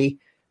memory,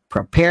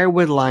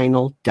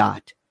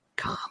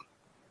 preparewithlionel.com.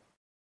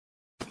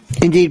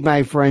 Indeed,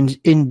 my friends,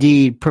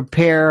 indeed,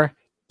 prepare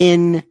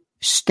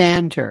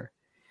instanter.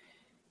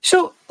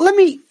 So let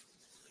me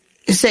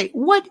say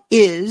what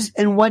is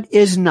and what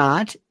is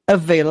not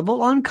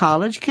available on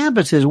college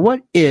campuses.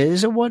 What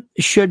is and what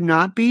should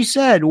not be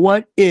said.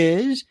 What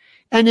is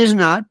and is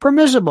not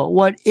permissible.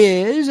 What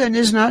is and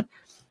is not.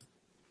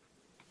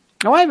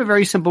 Now, I have a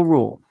very simple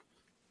rule.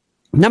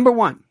 Number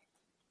one,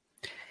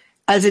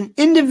 as an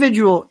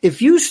individual,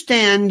 if you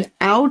stand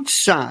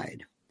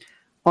outside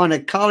on a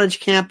college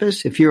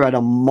campus, if you're at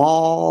a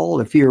mall,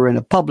 if you're in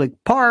a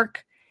public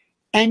park,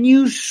 and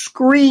you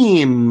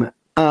scream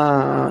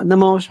the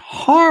most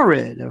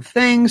horrid of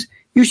things,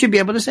 you should be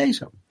able to say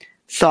so.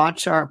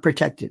 Thoughts are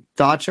protected.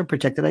 Thoughts are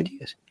protected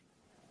ideas.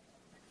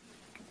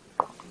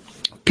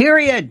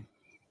 Period.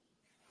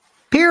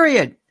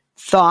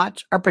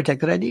 Thoughts are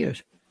protected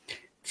ideas.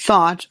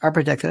 Thoughts are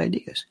protected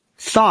ideas.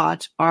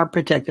 Thoughts are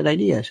protected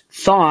ideas.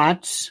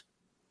 Thoughts,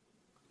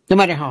 no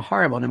matter how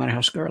horrible, no matter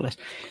how scurrilous.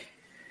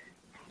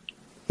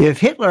 If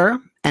Hitler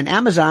and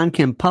Amazon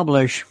can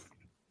publish,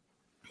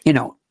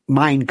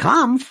 Mein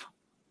Kampf,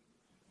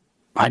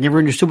 I never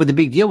understood what the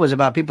big deal was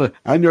about people,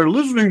 and they're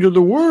listening to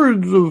the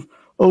words of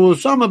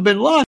Osama bin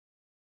Laden.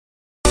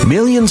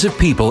 Millions of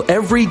people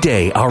every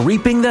day are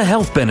reaping the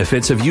health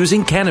benefits of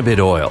using cannabis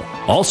oil,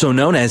 also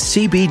known as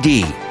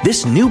CBD.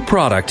 This new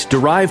product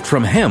derived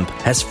from hemp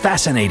has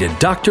fascinated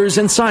doctors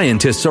and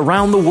scientists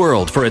around the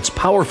world for its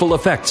powerful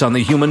effects on the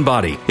human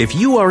body. If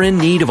you are in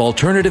need of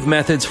alternative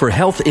methods for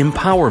health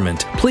empowerment,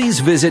 please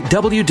visit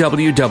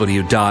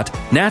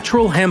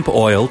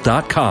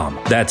www.naturalhempoil.com.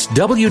 That's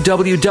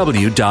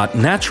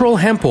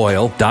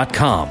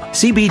www.naturalhempoil.com.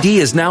 CBD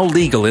is now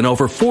legal in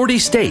over 40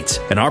 states,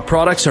 and our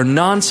products are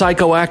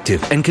non-psychoactive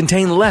and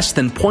contain less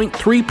than 0.3%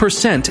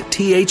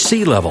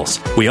 THC levels.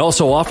 We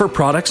also offer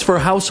products for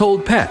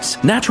household pets.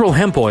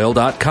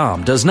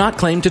 NaturalHempOil.com does not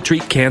claim to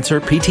treat cancer,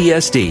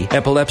 PTSD,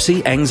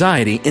 epilepsy,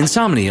 anxiety,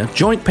 insomnia,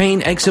 joint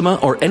pain, eczema,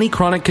 or any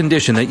chronic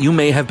condition that you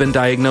may have been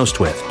diagnosed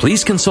with.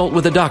 Please consult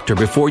with a doctor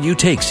before you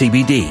take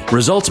CBD.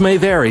 Results may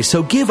vary,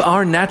 so give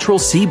our natural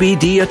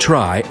CBD a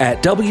try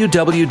at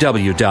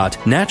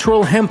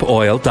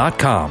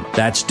www.naturalhempoil.com.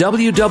 That's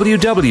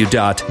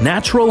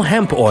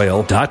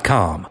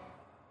www.naturalhempoil.com.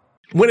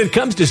 When it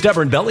comes to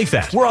stubborn belly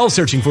fat, we're all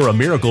searching for a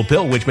miracle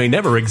pill which may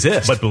never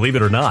exist. But believe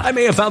it or not, I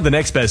may have found the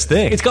next best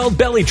thing. It's called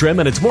Belly Trim,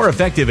 and it's more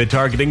effective at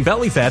targeting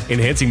belly fat,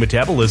 enhancing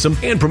metabolism,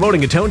 and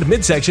promoting a toned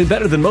midsection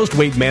better than most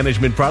weight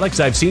management products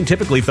I've seen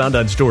typically found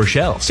on store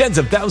shelves. Tens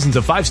of thousands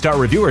of 5-star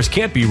reviewers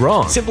can't be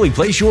wrong. Simply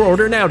place your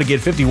order now to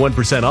get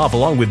 51% off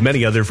along with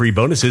many other free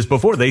bonuses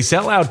before they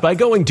sell out by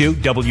going to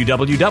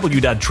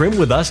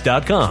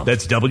www.trimwithus.com.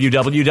 That's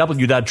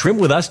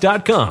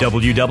www.trimwithus.com.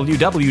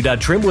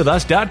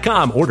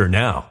 www.trimwithus.com. Order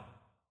now.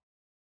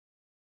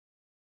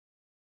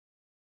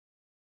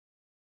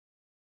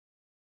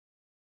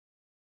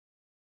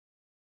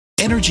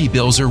 Energy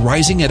bills are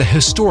rising at a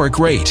historic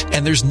rate,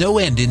 and there's no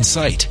end in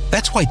sight.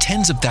 That's why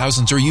tens of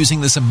thousands are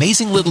using this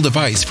amazing little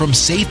device from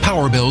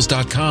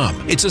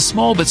SavePowerBills.com. It's a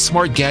small but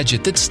smart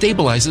gadget that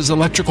stabilizes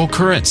electrical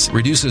currents,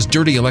 reduces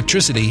dirty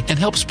electricity, and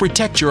helps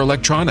protect your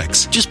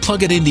electronics. Just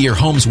plug it into your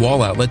home's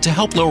wall outlet to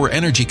help lower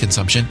energy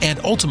consumption and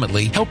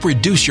ultimately help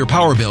reduce your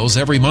power bills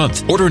every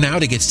month. Order now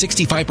to get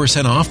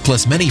 65% off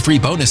plus many free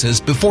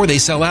bonuses before they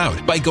sell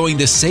out by going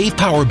to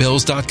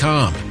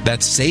SavePowerBills.com.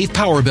 That's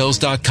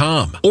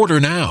SavePowerBills.com.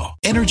 Order now.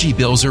 Energy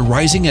bills are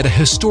rising at a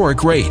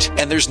historic rate,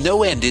 and there's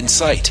no end in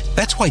sight.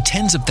 That's why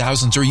tens of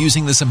thousands are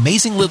using this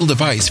amazing little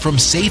device from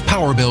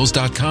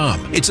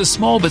SavePowerBills.com. It's a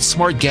small but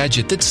smart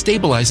gadget that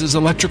stabilizes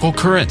electrical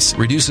currents,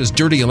 reduces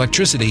dirty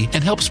electricity,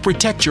 and helps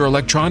protect your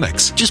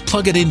electronics. Just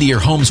plug it into your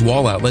home's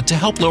wall outlet to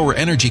help lower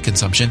energy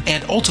consumption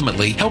and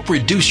ultimately help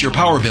reduce your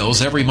power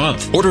bills every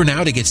month. Order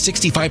now to get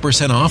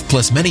 65% off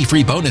plus many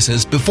free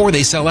bonuses before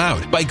they sell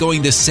out by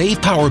going to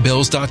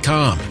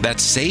SavePowerBills.com.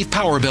 That's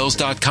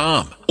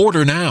SavePowerBills.com.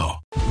 Order now.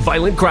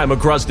 Violent crime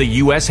across the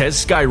U.S.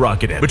 has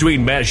skyrocketed.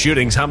 Between mass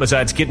shootings,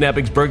 homicides,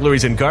 kidnappings,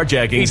 burglaries, and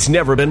carjackings, it's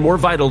never been more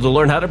vital to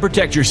learn how to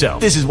protect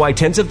yourself. This is why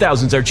tens of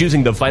thousands are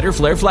choosing the Fighter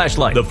Flare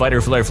flashlight. The Fighter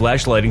Flare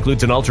flashlight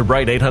includes an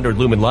ultra-bright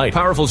 800-lumen light,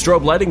 powerful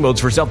strobe lighting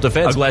modes for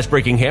self-defense, a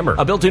glass-breaking hammer,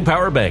 a built-in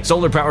power bank,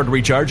 solar-powered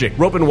recharging,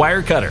 rope and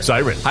wire cutter,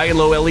 siren, high and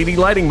low LED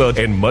lighting mode,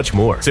 and much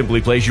more.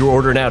 Simply place your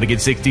order now to get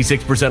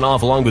 66%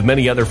 off along with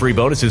many other free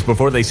bonuses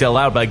before they sell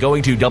out by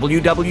going to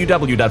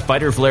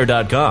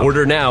www.fighterflare.com.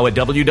 Order now at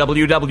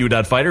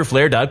www.fighterflare.com.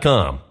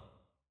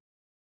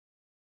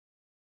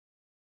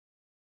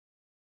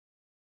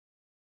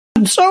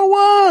 So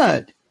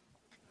what?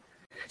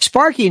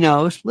 Sparky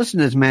knows. Listen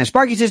to this, man.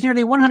 Sparky says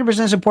nearly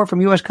 100% support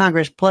from U.S.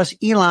 Congress plus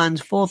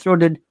Elon's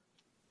full-throated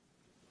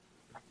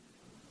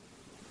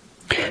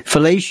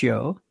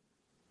fellatio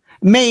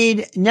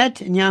made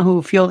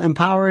Netanyahu feel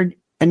empowered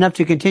enough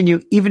to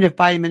continue even if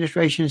Biden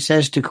administration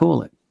says to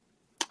cool it.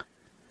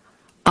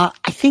 I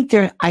think,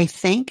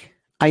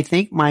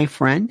 my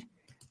friend,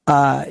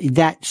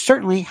 that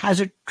certainly has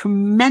a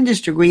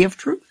tremendous degree of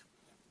truth.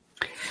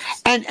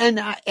 And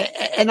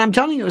I'm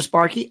telling you,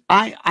 Sparky,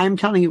 I'm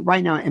telling you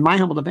right now, in my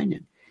humble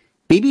opinion,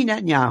 Bibi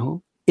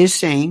Netanyahu is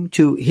saying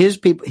to his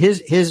people,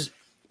 his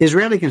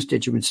Israeli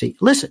constituency,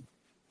 listen,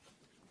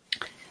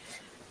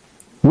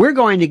 we're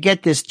going to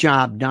get this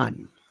job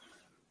done.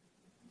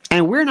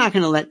 And we're not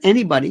going to let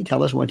anybody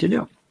tell us what to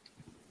do.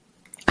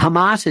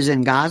 Hamas is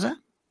in Gaza.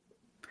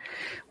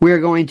 We're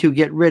going to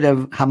get rid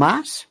of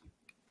Hamas,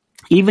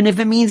 even if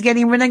it means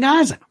getting rid of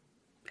Gaza.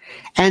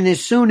 And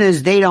as soon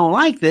as they don't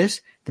like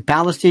this, the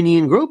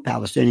Palestinian group,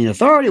 Palestinian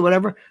Authority,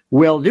 whatever,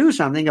 will do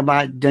something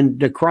about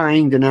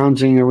decrying,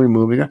 denouncing, or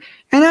removing her.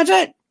 And that's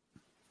it.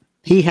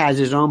 He has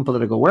his own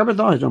political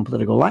wherewithal, his own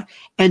political life.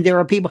 And there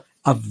are people,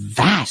 a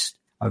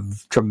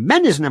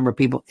tremendous number of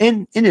people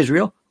in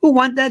Israel who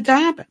want that to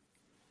happen.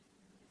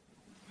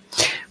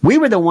 We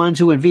were the ones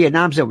who in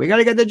Vietnam said, we got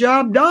to get the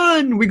job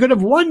done. We could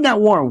have won that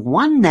war.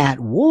 Won that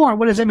war?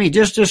 What does that mean?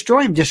 Just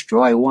destroy him.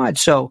 Destroy what?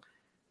 So,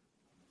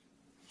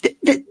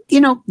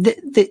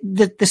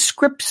 the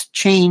scripts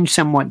change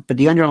somewhat, but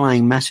the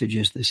underlying message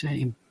is the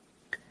same.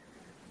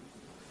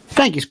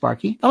 Thank you,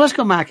 Sparky. Now let's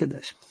go back to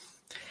this.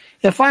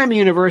 If I'm a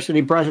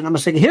university president, I'm going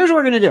to say, here's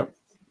what we're going to do.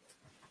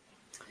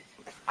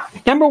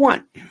 Number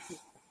one,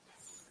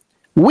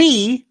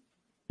 we,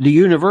 the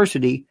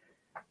university,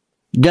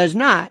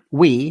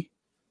 we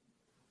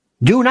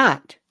do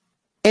not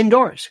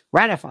endorse,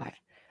 ratify,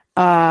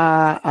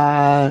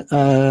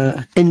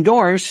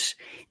 endorse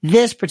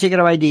this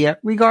particular idea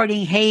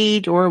regarding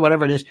hate or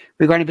whatever it is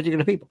regarding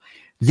particular people.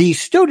 The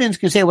students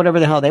can say whatever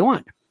the hell they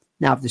want.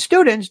 Now, if the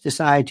students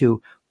decide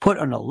to put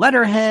on a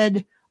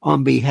letterhead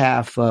on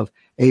behalf of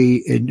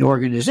an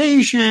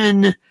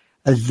organization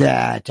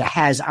that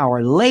has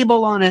our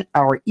label on it,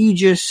 our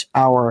aegis,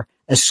 our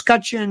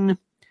escutcheon,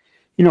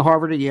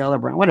 Harvard or Yale or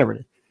Brown, whatever it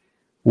is,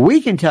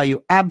 we can tell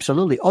you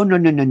absolutely, oh, no.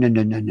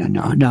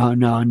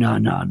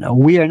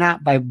 We are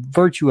not, by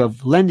virtue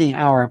of lending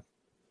our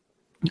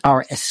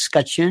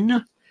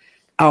escutcheon,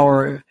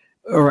 our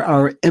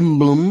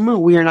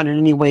emblem, we are not in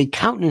any way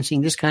countenancing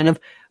this kind of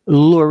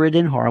lurid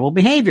and horrible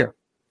behavior.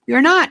 We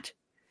are not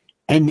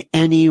in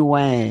any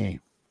way.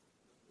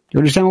 Do you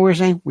understand what we're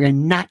saying? We are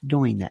not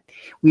doing that.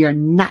 We are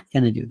not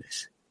going to do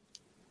this.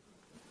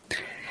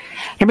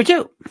 Number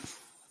 2,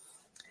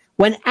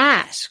 when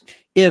asked,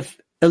 if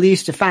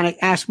Elise Stefanik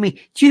asked me,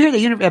 did you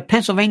hear the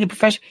Pennsylvania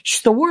professor?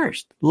 She's the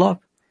worst.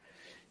 Look,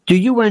 do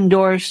you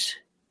endorse?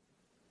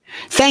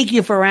 Thank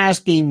you for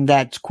asking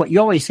that. You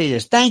always say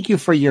this. Thank you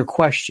for your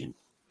question.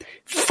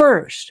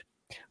 First,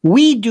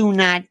 we do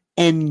not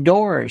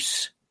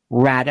endorse,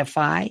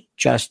 ratify,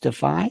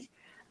 justify,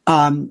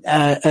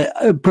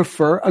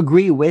 prefer,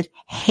 agree with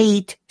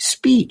hate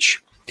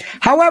speech.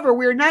 However,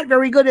 we're not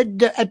very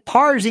good at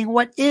parsing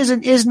what is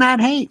and is not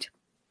hate.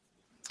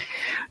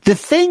 The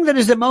thing that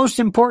is the most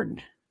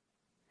important,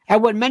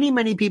 and what many,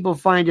 many people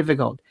find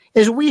difficult,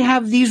 is we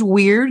have these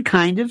weird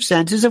kind of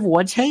senses of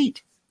what's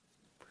hate.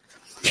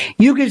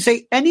 You can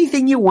say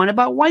anything you want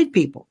about white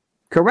people,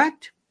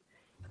 correct?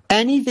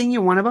 Anything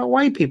you want about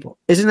white people.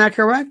 Isn't that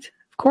correct?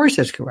 Of course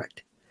that's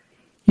correct.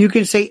 You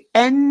can say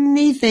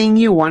anything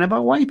you want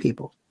about white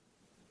people.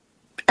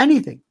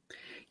 Anything.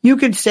 You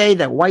can say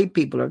that white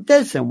people are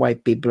this and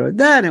white people are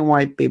that and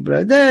white people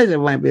are this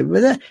and white people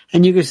are that.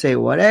 And you can say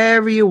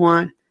whatever you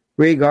want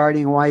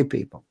regarding white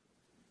people.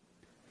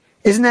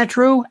 Isn't that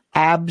true?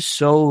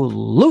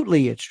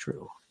 Absolutely it's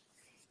true.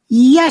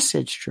 Yes,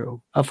 it's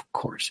true. Of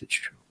course it's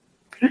true.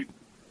 Okay?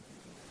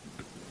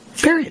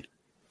 Period.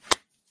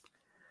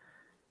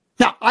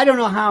 Now, I don't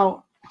know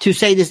how to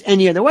say this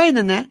any other way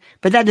than that,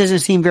 but that doesn't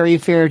seem very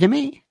fair to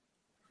me.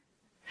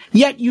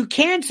 Yet you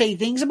can't say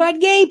things about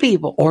gay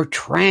people or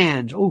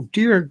trans. Oh,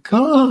 dear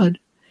God.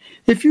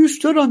 If you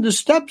stood on the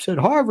steps at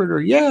Harvard or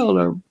Yale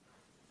or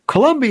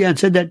Columbia and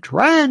said that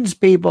trans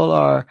people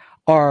are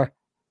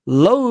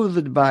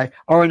loathed by,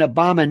 are an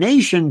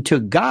abomination to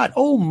God,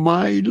 oh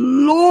my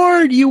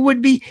Lord, you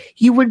would be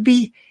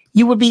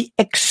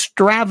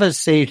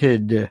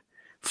extravasated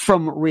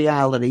from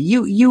reality.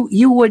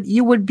 You would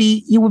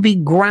be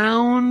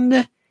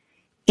ground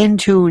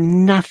into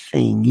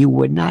nothing. You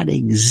would not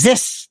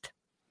exist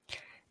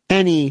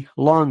any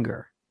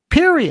longer.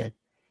 Period.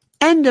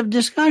 End of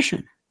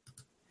discussion.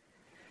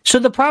 So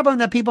the problem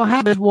that people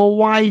have is, well,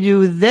 why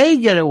do they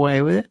get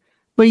away with it,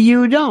 but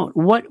you don't?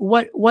 What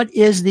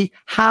is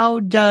how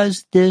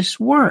does this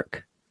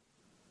work?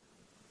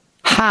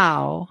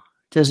 How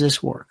does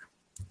this work?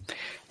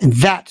 And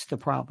that's the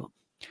problem.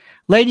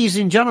 Ladies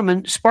and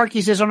gentlemen,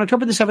 Sparky says, on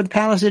October the 7th,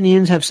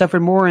 Palestinians have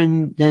suffered more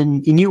in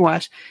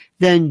U.S.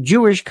 than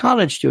Jewish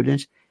college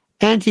students.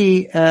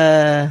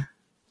 Anti-Zionism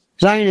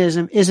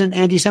isn't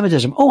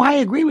anti-Semitism. Oh, I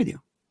agree with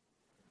you.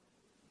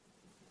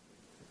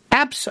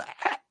 Absolutely.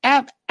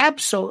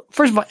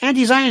 First of all,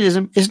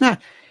 anti-Zionism is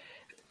not.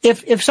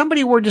 If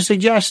somebody were to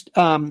suggest,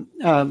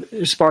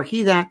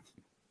 Sparky, that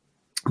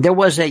there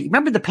was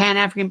remember the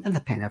Pan-African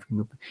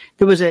movement?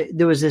 There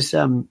was this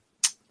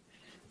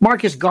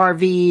Marcus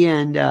Garvey,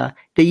 and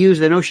they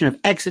used the notion of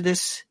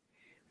Exodus.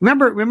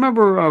 Remember,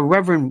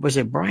 Reverend, was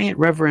it Bryant?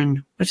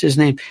 Reverend, what's his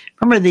name?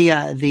 Remember the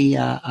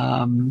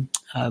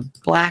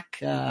black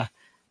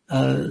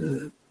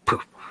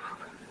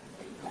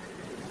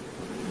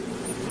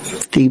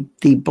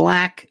the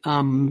black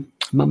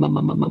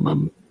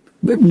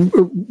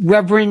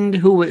Reverend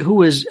who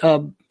was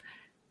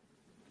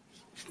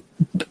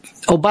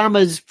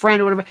Obama's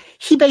friend or whatever.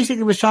 He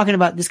basically was talking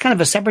about this kind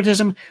of a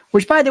separatism,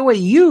 which, by the way,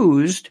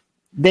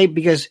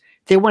 because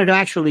they wanted to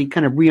actually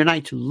kind of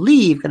reunite, to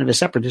leave kind of a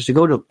separatist, to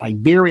go to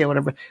Liberia or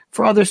whatever,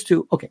 for others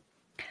to, okay.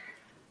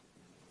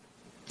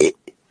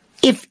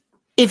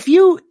 If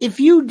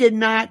you did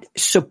not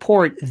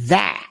support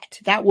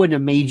that wouldn't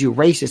have made you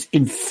racist.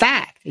 In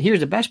fact, here's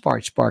the best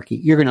part, Sparky,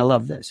 you're going to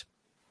love this.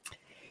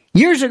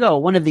 Years ago,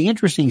 one of the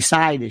interesting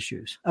side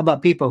issues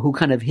about people who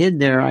kind of hid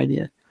their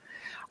idea,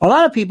 a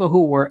lot of people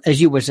who were,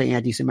 as you would say,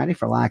 anti-Semitic,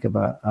 for lack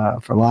of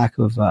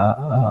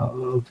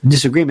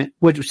disagreement,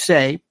 would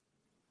say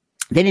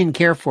they didn't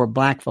care for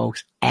black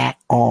folks at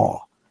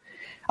all.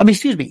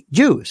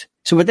 Jews.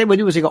 So what they would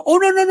do is they go, oh,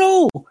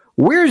 no,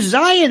 we're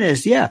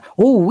Zionists. Yeah.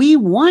 Oh, we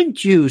want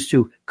Jews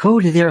to go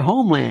to their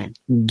homeland.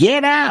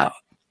 Get out.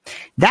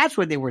 That's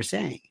what they were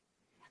saying.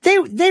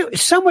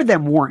 Some of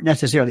them weren't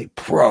necessarily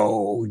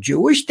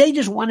pro-Jewish. They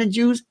just wanted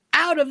Jews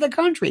out of the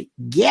country.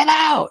 Get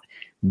out.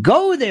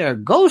 Go there.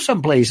 Go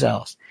someplace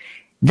else.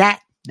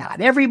 That,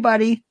 not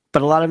everybody,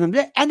 but a lot of them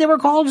did. And they were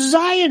called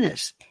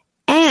Zionists.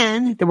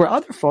 And there were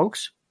other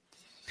folks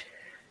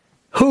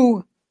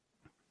who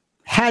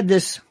had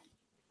this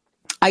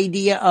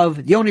idea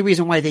of the only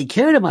reason why they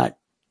cared about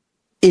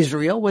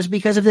Israel was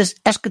because of this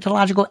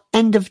eschatological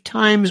end of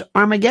times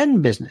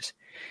Armageddon business.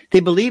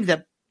 They believed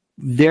that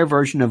their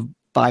version of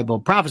Bible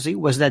prophecy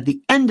was that the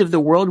end of the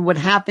world would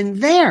happen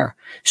there.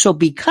 So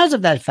because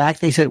of that fact,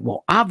 they said,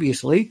 well,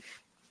 obviously,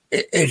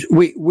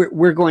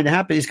 we're going to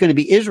happen. It's going to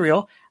be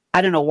Israel.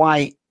 I don't know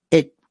why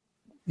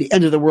the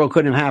end of the world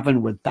couldn't have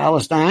happened with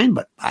Palestine,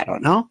 but I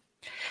don't know.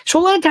 So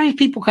a lot of times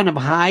people kind of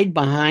hide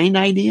behind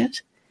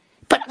ideas.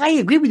 But I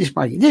agree with this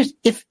party.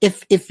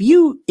 If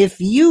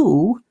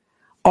you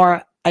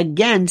are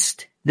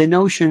against the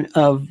notion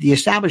of the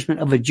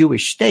establishment of a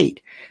Jewish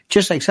state,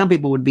 just like some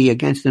people would be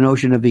against the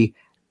notion of the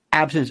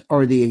absence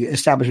or the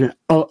establishment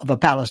of a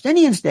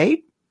Palestinian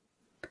state,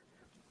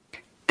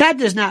 that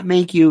does not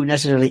make you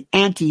necessarily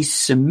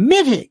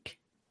anti-Semitic.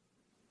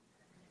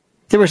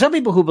 There were some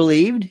people who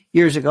believed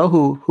years ago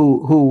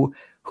who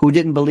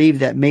didn't believe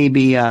that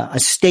maybe a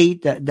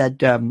state that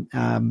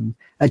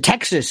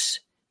Texas,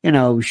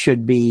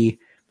 should be.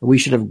 We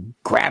should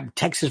have grabbed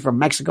Texas from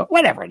Mexico,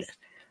 whatever it is.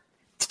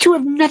 The two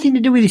have nothing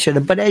to do with each other.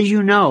 But as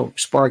you know,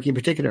 Sparky in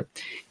particular,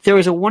 there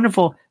is a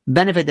wonderful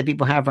benefit that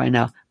people have right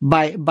now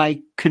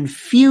by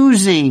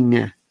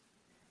confusing,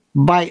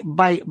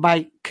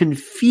 by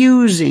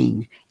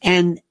confusing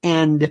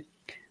and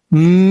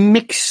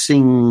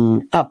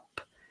mixing up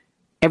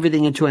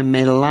everything into a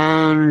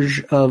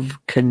melange of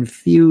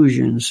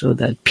confusion so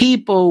that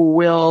people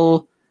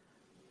will,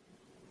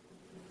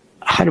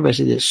 how do I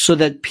say this? So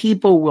that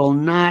people will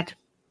not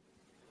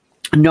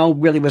know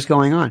really what's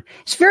going on.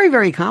 It's very,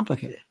 very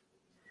complicated.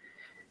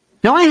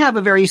 Now, I have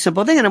a very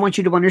simple thing, and I want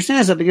you to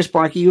understand something, because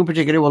Sparky, you in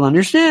particular, will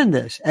understand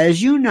this.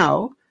 As you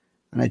know,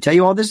 and I tell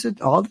you all this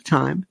all the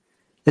time,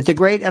 that the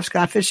great F.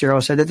 Scott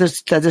Fitzgerald said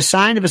that the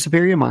sign of a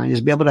superior mind is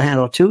to be able to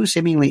handle two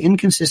seemingly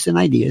inconsistent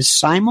ideas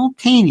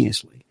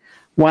simultaneously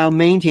while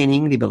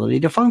maintaining the ability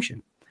to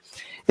function.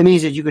 It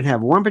means that you can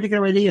have one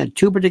particular idea and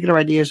two particular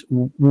ideas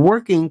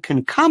working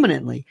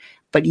concomitantly,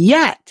 but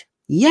yet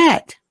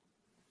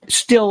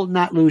still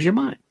not lose your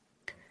mind.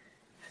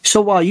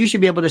 So while you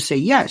should be able to say,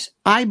 yes,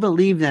 I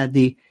believe that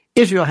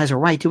Israel has a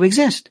right to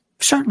exist.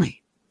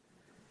 Certainly.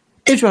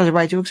 Israel has a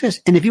right to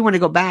exist. And if you want to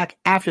go back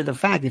after the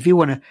fact, if you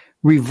want to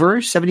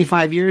reverse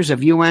 75 years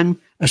of UN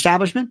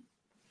establishment,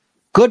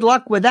 good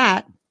luck with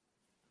that.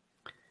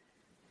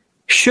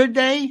 Should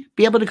they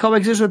be able to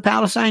coexist with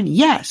Palestine?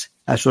 Yes.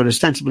 That's what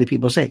ostensibly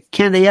people say.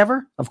 Can they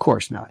ever? Of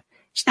course not.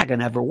 It's not going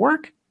to ever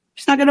work.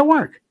 It's not going to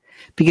work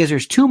because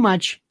there's too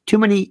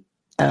many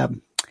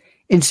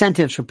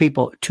incentives for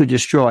people to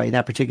destroy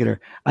that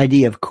particular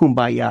idea of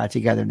kumbaya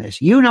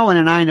togetherness. You know it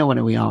and I know it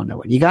and we all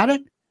know it. You got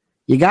it?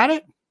 You got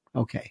it?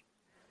 Okay.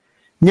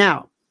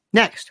 Now,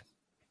 next.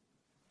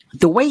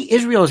 The way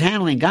Israel is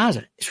handling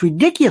Gaza is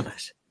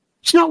ridiculous.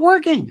 It's not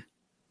working.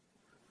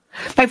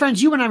 My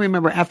friends, you and I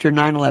remember after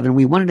 9/11,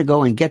 we wanted to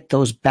go and get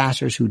those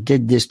bastards who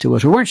did this to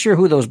us. We weren't sure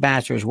who those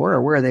bastards were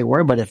or where they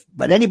were, but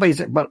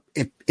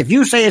if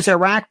you say it's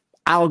Iraq,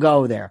 I'll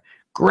go there.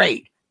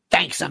 Great.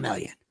 Thanks a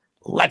million.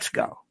 Let's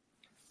go.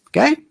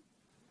 Okay?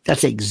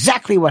 That's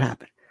exactly what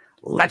happened.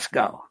 Let's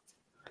go.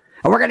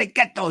 And we're going to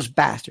get those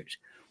bastards.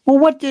 Well,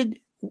 wait a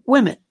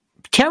minute.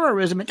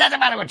 Terrorism, it doesn't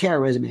matter what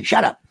terrorism is.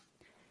 Shut up.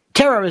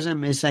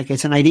 Terrorism is like,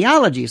 it's an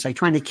ideology. It's like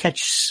trying to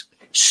catch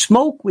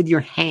smoke with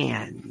your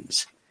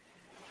hands.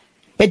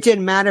 It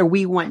didn't matter.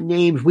 We want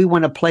names. We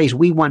want a place.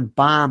 We want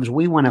bombs.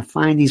 We want to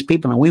find these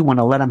people and we want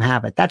to let them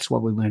have it. That's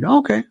what we want to do.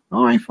 Okay.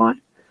 All right,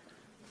 fine.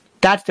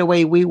 That's the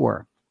way we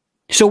were.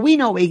 So we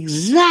know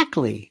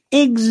exactly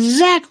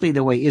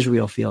the way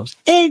Israel feels.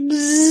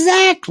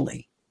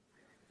 Exactly.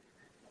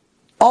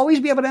 Always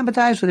be able to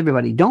empathize with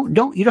everybody. You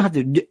don't have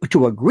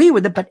to agree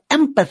with it, but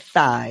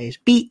empathize.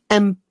 Be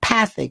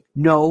empathic.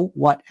 Know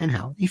what and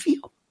how they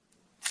feel.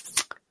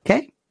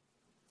 Okay?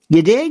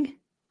 You dig?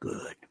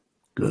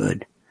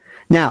 Good.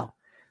 Now,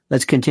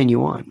 let's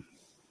continue on.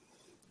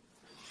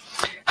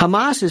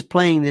 Hamas is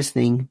playing this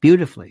thing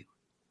beautifully.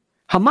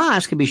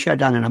 Hamas can be shut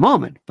down in a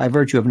moment by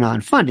virtue of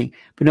non-funding,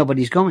 but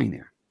nobody's going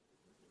there.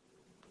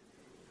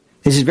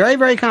 This is very,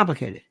 very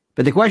complicated.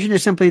 But the question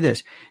is simply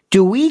this.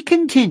 Do we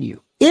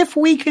continue, if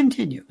we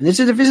continue, and this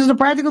is a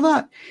practical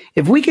thought,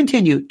 if we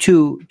continue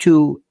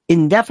to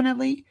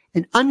indefinitely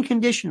and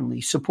unconditionally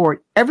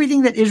support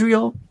everything that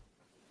Israel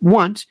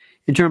wants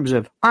in terms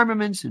of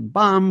armaments and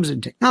bombs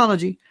and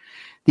technology,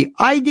 the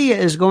idea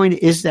is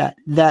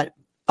that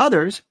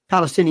others,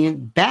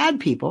 Palestinian bad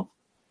people,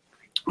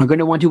 are going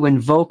to want to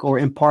invoke or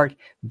impart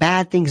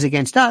bad things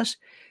against us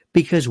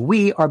because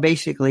we are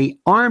basically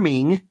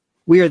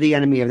we are the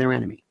enemy of their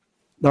enemy.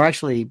 They're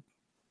actually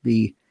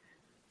the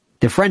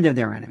friend of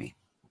their enemy.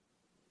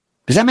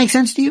 Does that make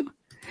sense to you?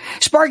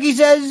 Sparky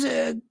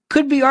says,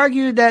 could be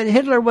argued that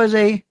Hitler was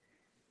a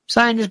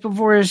scientist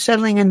before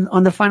settling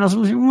on the final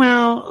solution.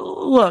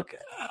 Well, look,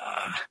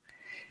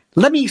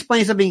 let me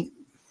explain something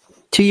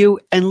to you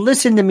and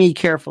listen to me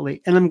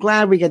carefully. And I'm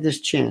glad we get this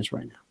chance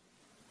right now.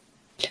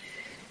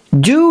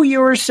 Do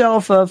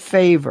yourself a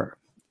favor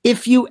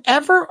if you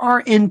ever are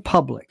in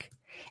public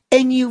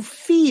and you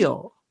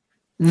feel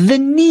the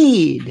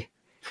need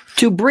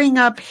to bring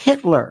up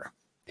Hitler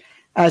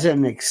as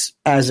an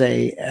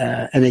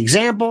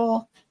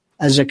example,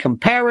 as a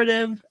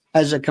comparative,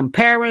 as a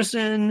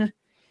comparison,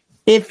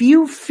 if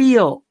you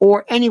feel,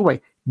 or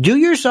anyway, do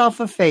yourself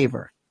a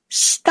favor,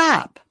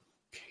 stop.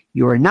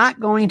 You are not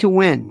going to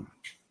win.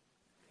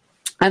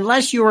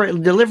 Unless you are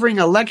delivering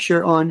a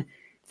lecture on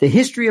the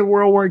history of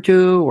World War II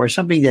or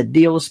something that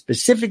deals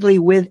specifically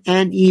with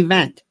an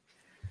event.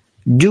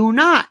 Do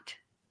not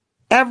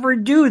ever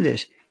do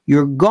this.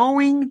 You're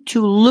going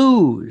to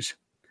lose.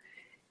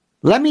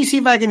 Let me see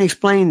if I can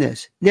explain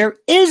this. There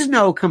is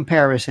no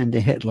comparison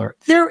to Hitler.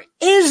 There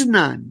is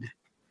none.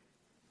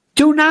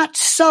 Do not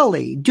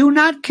sully. Do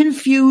not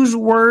confuse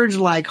words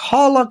like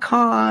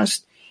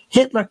Holocaust,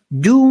 Hitler.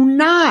 Do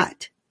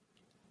not.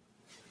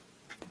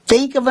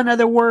 Think of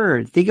another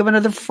word. Think of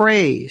another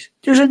phrase.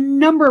 There's a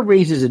number of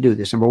reasons to do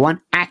this. Number one,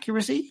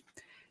 accuracy.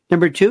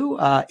 Number two,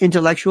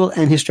 intellectual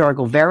and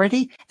historical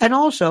verity. And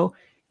also,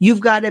 you've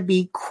got to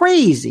be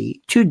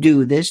crazy to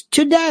do this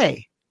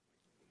today.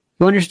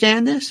 You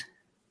understand this?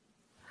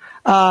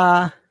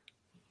 Call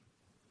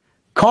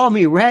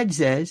Me Red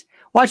says,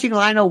 watching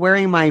Lionel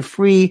wearing my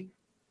free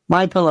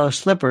MyPillow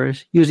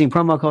slippers using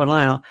promo code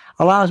Lionel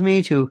allows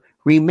me to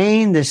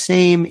remain the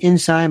same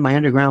inside my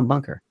underground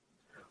bunker.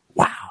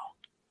 Wow.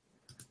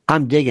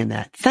 I'm digging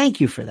that.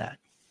 Thank you for that.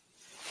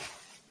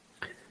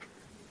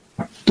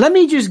 Let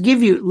me just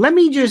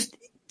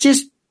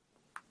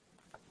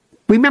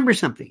remember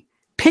something.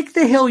 Pick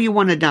the hill you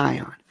want to die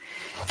on.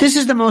 This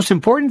is the most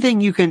important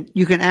thing you can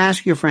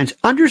ask your friends.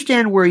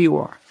 Understand where you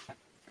are.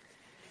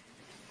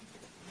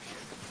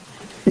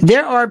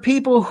 There are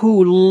people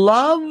who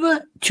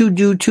love to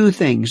do two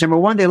things. Number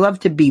one, they love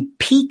to be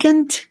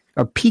piquant,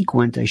 I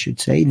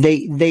should say.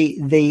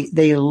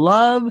 They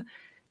love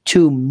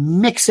to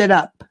mix it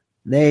up.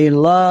 They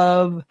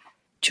love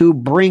to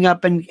bring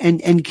up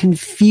and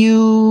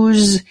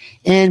confuse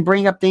and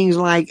bring up things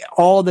like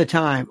all the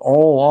time.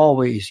 Oh,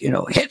 always,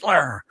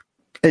 Hitler.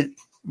 Okay.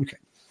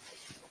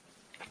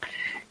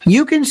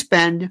 You can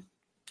spend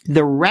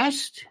the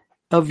rest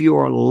of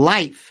your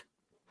life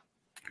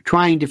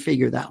trying to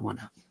figure that one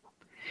out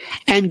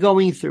and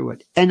going through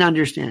it and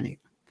understanding it.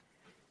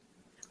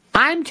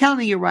 I'm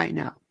telling you right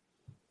now,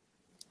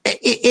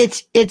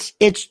 it's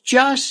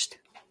just,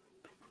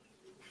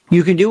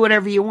 you can do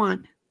whatever you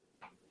want.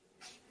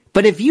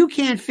 But if you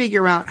can't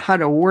figure out how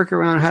to work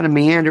around, how to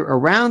meander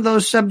around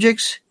those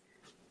subjects,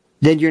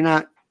 then you're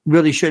not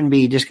really shouldn't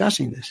be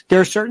discussing this. There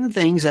are certain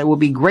things that will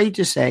be great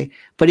to say,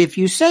 but if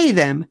you say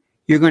them,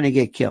 you're going to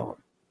get killed.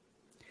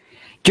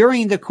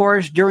 During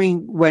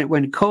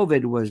when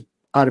COVID was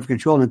out of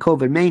control and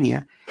COVID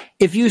mania,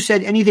 if you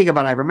said anything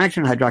about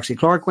ivermectin,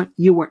 hydroxychloroquine,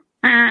 you were,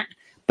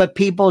 but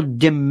people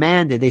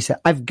demanded. They said,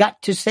 I've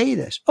got to say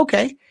this.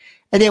 Okay.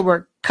 And they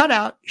were cut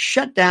out,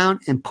 shut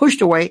down, and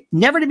pushed away,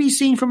 never to be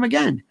seen from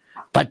again.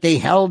 But they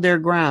held their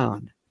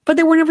ground. But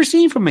they were never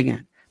seen from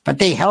again. But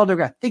they held their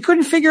ground. They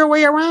couldn't figure a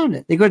way around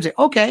it. They couldn't say,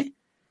 okay,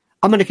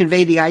 I'm going to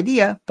convey the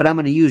idea, but I'm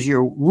going to use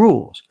your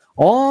rules.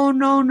 Oh,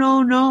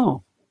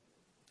 no.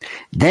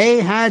 They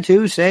had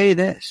to say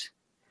this.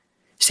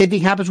 Same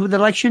thing happens with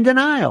election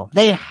denial.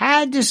 They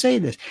had to say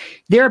this.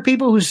 There are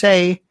people who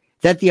say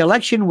that the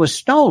election was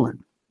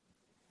stolen.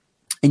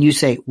 And you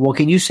say, well,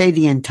 can you say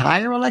the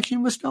entire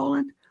election was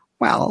stolen?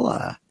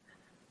 Well,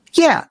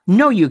 yeah,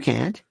 no, you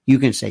can't. You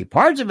can say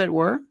parts of it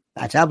were.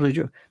 That's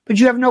absolutely true. But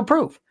you have no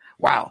proof.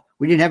 Wow,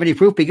 we didn't have any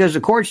proof because the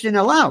courts didn't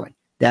allow it.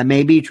 That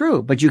may be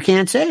true, but you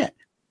can't say it.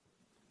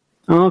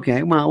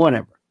 Okay, well,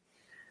 whatever.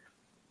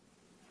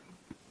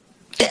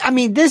 I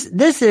mean,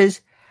 this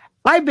is,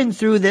 I've been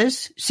through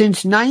this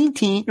since really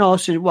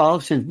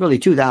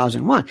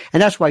 2001.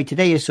 And that's why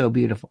today is so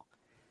beautiful.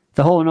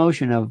 The whole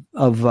notion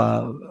of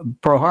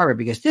Pearl Harbor,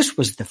 because this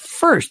was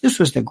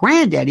the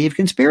granddaddy of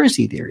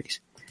conspiracy theories.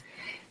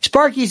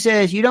 Sparky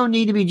says, you don't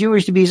need to be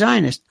Jewish to be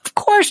Zionist. Of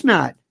course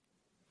not.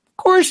 Of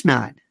course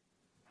not.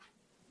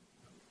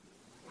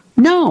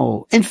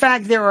 No. In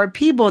fact, let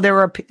me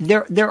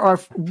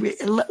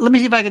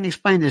see if I can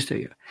explain this to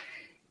you.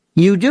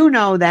 You do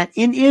know that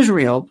in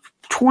Israel,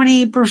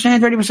 20%,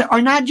 30%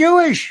 are not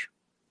Jewish.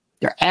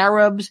 They're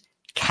Arabs,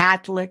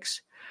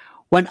 Catholics.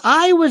 When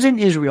I was in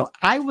Israel,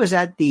 I was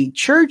at the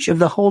Church of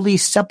the Holy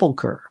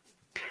Sepulchre,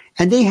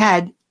 and they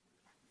had,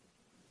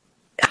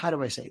 how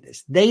do I say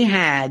this? They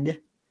had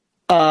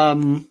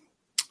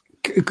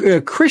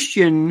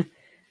Christian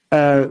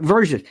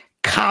versions,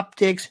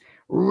 Coptics,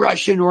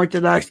 Russian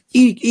Orthodox,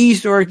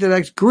 East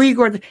Orthodox, Greek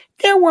Orthodox.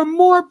 There were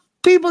more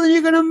people than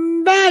you can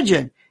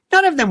imagine.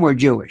 None of them were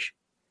Jewish.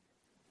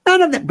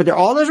 None of them, but they're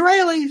all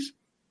Israelis.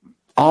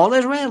 All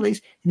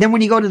Israelis. And then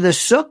when you go to the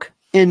souk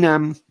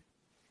in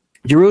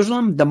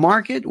Jerusalem, the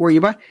market where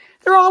you buy,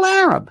 they're all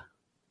Arab.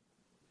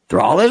 They're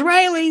all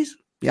Israelis.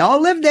 They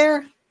all live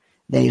there.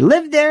 They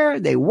lived there.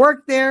 They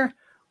worked there.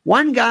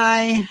 One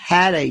guy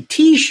had a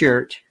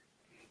T-shirt.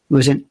 It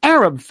was an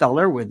Arab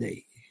feller with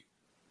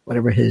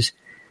whatever his,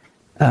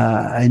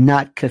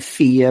 not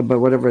kafia, but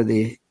whatever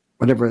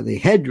whatever the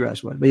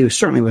headdress was, but he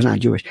certainly was not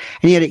Jewish.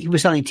 And he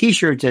was selling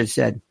T-shirts that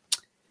said,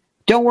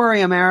 "Don't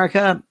worry,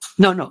 America.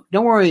 No,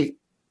 don't worry.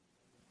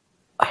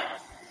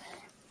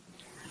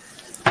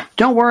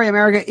 Don't worry,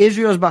 America.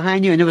 Israel's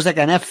behind you." And it was like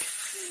an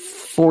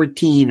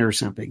F-14 or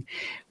something.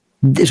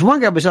 This one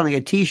guy was selling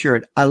a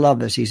T-shirt. I love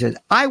this. He says,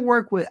 I'm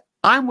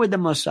with the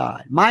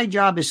Mossad. My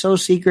job is so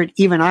secret,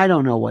 even I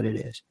don't know what it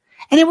is.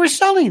 And they were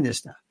selling this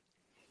stuff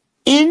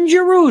in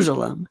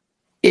Jerusalem,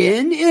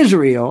 in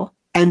Israel,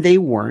 and they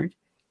weren't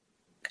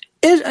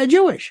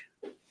Jewish.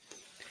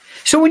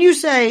 So when you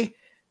say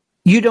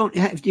you don't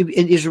have to,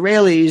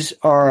 Israelis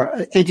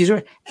are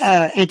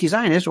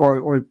anti-Zionist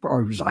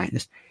or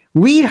Zionist,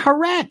 read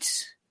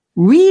Haaretz,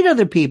 read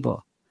other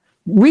people,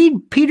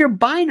 read Peter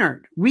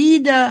Beinart,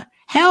 read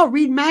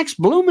Max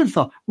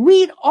Blumenthal,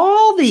 read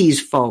all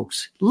these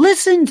folks,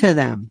 listen to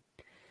them.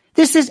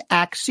 This is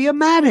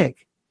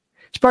axiomatic.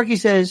 Sparky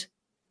says,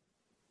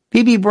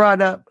 Bibi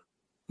brought up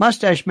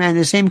Mustache Man in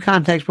the same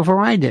context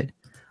before I did.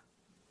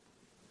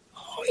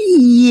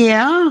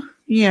 Yeah.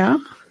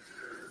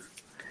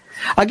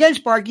 Again,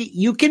 Sparky,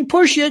 you can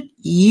push it.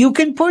 You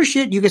can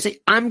say,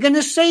 I'm going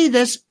to say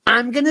this.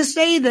 I'm going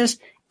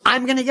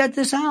to get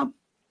this out.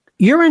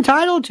 You're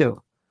entitled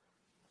to.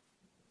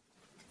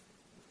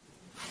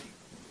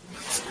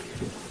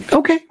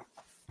 Okay.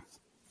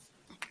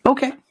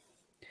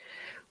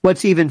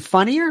 What's even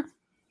funnier,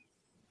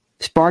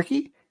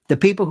 Sparky, the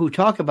people who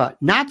talk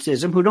about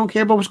Nazism who don't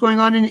care about what's going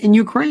on in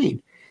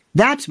Ukraine.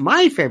 That's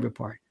my favorite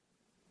part.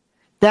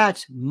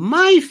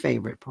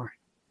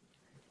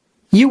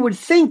 You would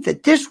think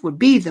that this would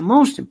be the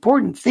most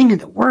important thing in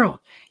the world.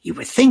 You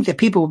would think that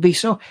people would be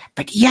so,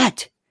 but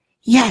yet,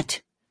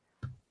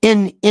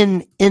 in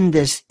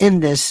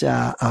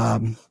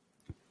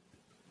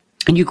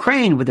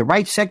Ukraine with the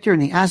right sector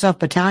and the Azov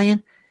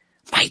battalion,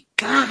 my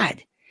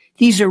God,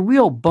 these are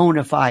real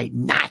bona fide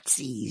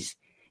Nazis.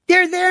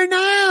 They're there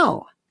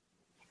now.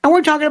 And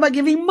we're talking about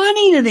giving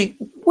money to the,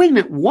 wait a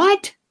minute,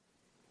 what?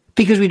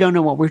 Because we don't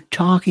know what we're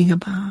talking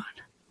about.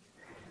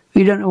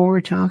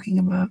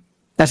 Now,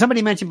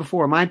 somebody mentioned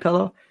before,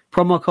 MyPillow,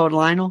 promo code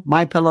Lionel,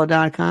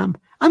 MyPillow.com.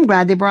 I'm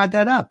glad they brought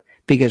that up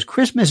because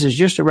Christmas is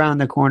just around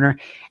the corner.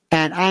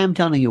 And I am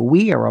telling you,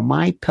 we are a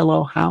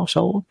MyPillow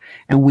household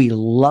and we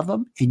love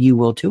them and you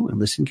will too. And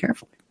listen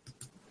carefully.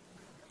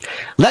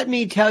 Let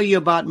me tell you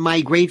about my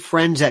great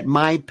friends at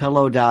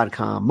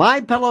MyPillow.com.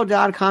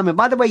 MyPillow.com. And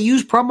by the way,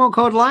 use promo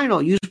code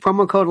Lionel. Use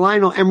promo code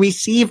Lionel and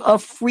receive a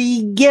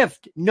free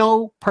gift.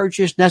 No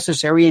purchase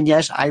necessary. And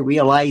yes, I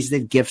realize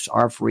that gifts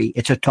are free.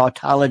 It's a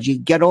tautology.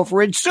 Get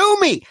over it. Sue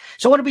me.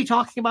 So what are we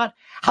talking about?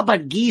 How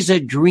about Giza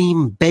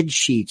Dream bed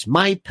sheets?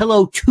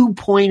 MyPillow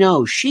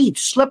 2.0.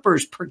 Sheets,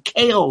 slippers,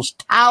 percales,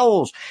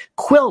 towels,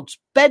 quilts,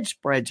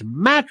 bedspreads,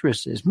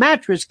 mattresses,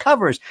 mattress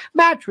covers,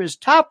 mattress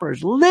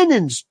toppers,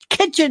 linens,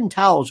 kitchen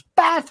towels,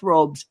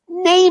 bathrobes,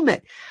 name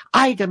it.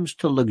 Items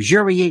to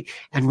luxuriate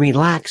and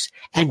relax.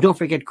 And don't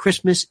forget,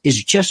 Christmas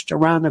is just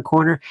around the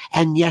corner.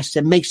 And yes,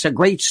 it makes a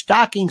great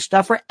stocking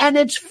stuffer and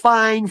it's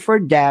fine for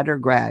dad or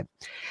grab.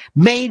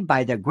 Made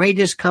by the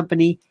greatest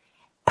company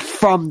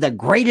from the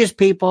greatest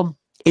people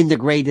in the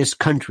greatest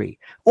country.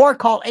 Or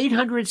call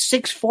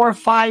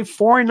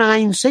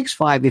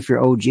 800-645-4965 if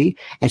you're OG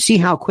and see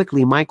how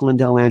quickly Mike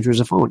Lindell answers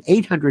the phone.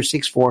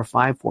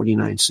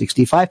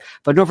 800-645-4965.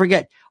 But don't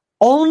forget,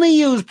 only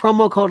use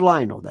promo code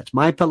Lionel. That's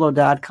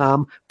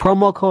MyPillow.com.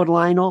 Promo code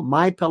Lionel.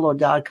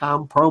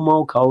 MyPillow.com.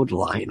 Promo code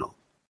Lionel.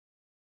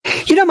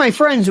 You know, my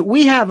friends,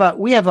 we have a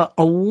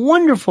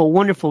wonderful,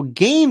 wonderful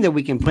game that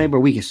we can play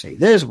where we can say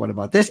this, what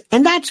about this?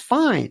 And that's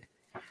fine.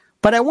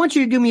 But I want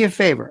you to do me a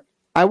favor.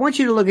 I want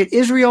you to look at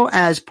Israel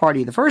as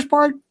party of the first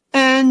part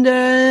and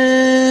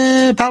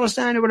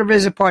Palestine or whatever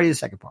is a party of the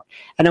second part.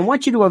 And I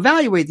want you to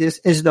evaluate this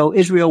as though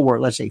Israel were,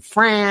 let's say,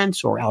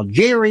 France or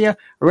Algeria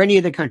or any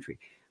other country.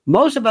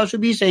 Most of us would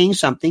be saying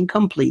something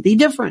completely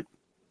different.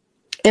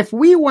 If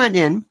we went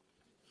in,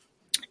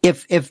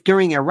 if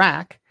during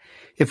Iraq,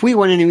 if we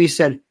went in and we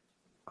said,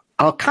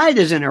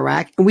 Al-Qaeda's in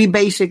Iraq, and we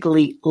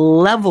basically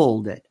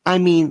leveled it. I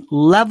mean,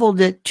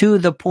 leveled it to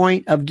the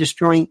point of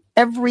destroying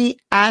every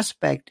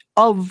aspect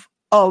of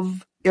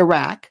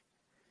Iraq.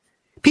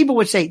 People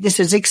would say, this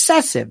is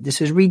excessive.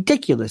 This is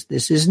ridiculous.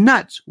 This is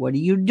nuts. What are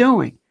you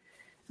doing?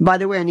 And by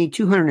the way, I need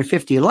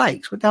 250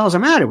 likes. What the hell's the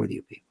matter with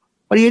you people?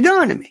 What are you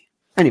doing to me?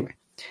 Anyway,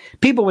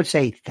 people would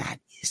say, that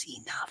is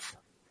enough.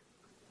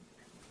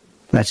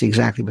 That's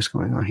exactly what's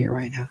going on here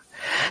right now.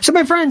 So,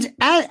 my friends,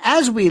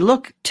 as we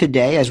look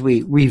today, as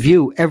we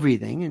review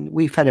everything, and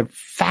we've had a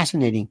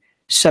fascinating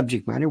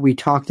subject matter. We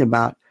talked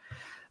about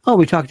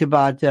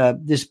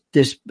this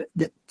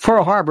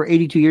Pearl Harbor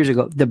 82 years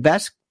ago, the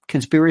best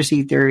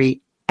conspiracy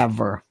theory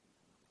ever.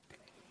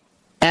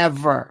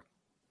 Ever.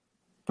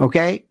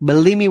 Okay?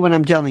 Believe me when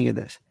I'm telling you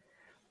this.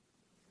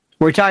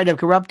 We're tired of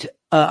corrupt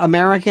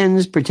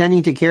Americans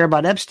pretending to care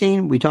about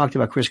Epstein. We talked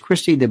about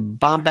Christie, the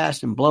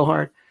bombast and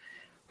blowhard.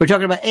 We're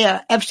talking about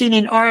Epstein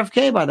and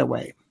RFK, by the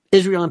way.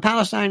 Israel and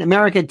Palestine,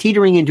 America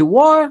teetering into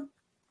war.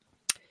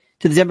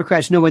 Do the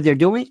Democrats know what they're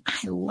doing?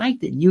 I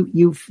liked it.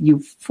 You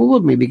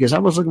fooled me because I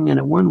was looking at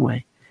it one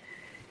way.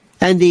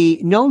 And the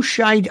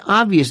no-shite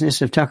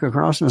obviousness of Tucker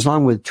Carlson,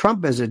 along with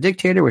Trump as a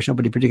dictator, which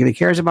nobody particularly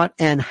cares about,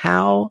 and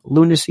how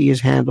lunacy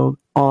is handled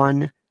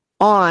on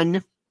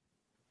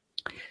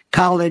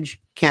college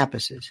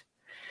campuses.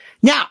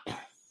 Now,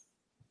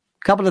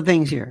 couple of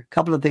things here.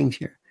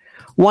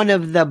 One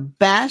of the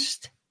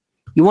best,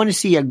 you want to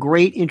see a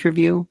great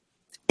interview,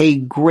 a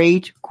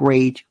great,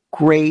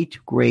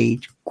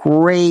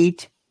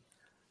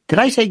 did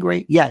I say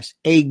great? Yes,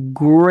 a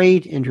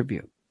great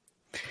interview.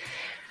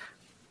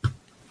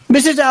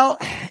 Mrs. L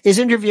is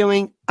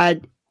interviewing, I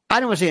don't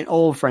want to say an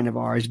old friend of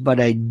ours, but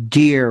a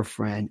dear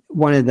friend,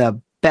 one of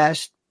the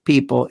best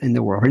people in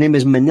the world. Her name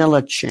is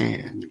Manila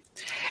Chan.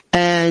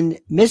 And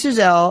Mrs.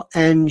 L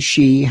and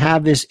she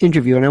have this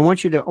interview, and I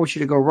want you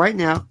to go right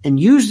now and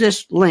use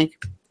this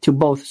link to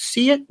both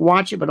see it,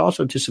 watch it, but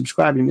also to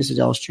subscribe to Mrs.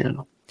 L's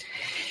channel.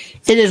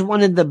 It is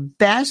one of the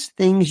best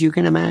things you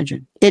can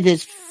imagine. It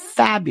is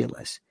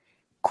fabulous.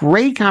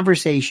 Great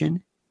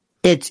conversation.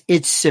 It's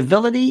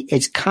civility,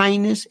 it's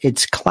kindness,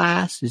 it's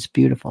class, it's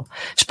beautiful.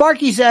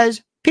 Sparky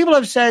says, people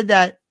have said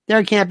that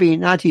there can't be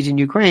Nazis in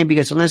Ukraine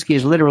because Zelensky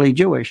is literally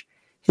Jewish.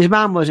 His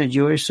mom wasn't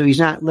Jewish, so he's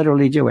not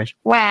literally Jewish.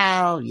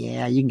 Well,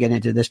 yeah, you can get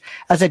into this.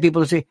 That's like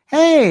people say,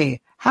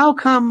 hey, how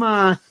come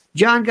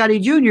John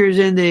Gotti Jr. is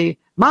in the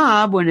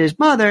mob when his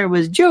mother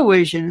was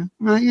Jewish? And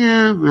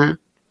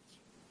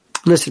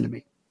listen to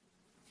me.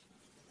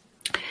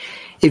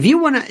 If you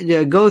want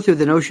to go through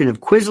the notion of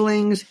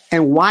Quislings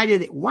and why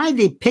did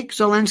they pick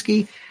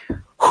Zelensky?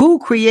 Who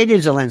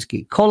created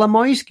Zelensky?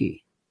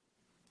 Kolomoisky.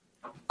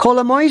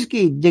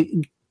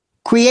 Kolomoisky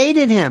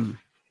created him.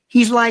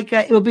 He's like,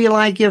 it would be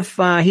like if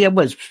he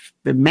was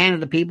the man of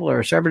the people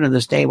or a servant of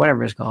the state,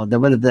 whatever it's called,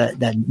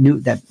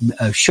 that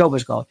show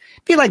was called.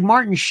 It'd be like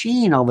Martin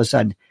Sheen all of a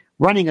sudden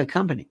running a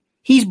company.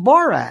 He's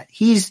Borat.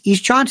 He's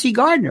Chauncey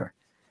Gardner.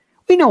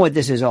 We know what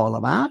this is all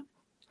about.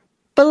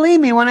 Believe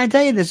me when I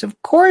tell you this,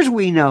 of course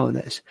we know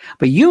this.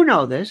 But you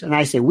know this, and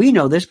I say we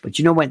know this, but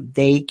you know what?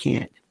 They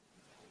can't.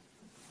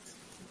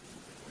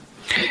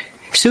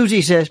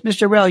 Susie says,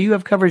 Mr. Rell, you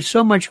have covered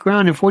so much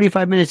ground in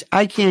 45 minutes,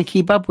 I can't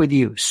keep up with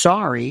you.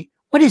 Sorry.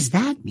 What does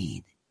that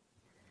mean?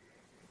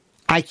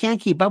 I can't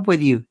keep up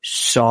with you.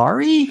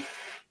 Sorry?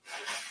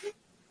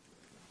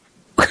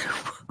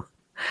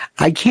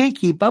 I can't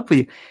keep up with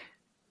you.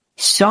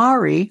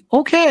 Sorry.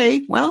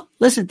 Okay. Well,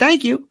 listen,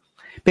 thank you.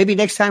 Maybe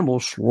next time we'll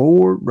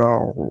slow it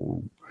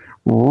down.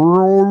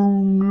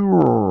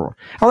 All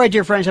right,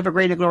 dear friends, have a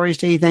great and glorious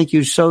day. Thank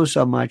you so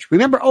much.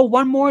 Remember,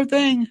 one more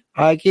thing.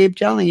 I keep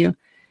telling you,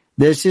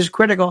 this is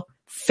critical.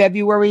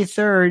 February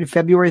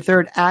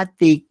 3rd at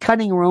the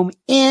Cutting Room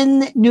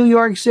in New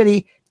York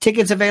City.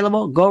 Tickets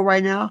available. Go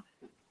right now.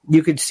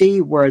 You can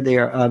see where they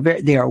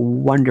are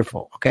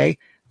wonderful. Okay.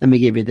 Let me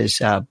give you this.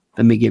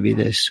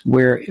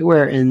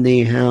 Where in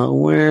the hell?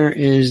 Where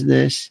is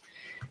this?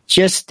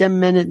 Just a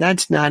minute.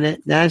 That's not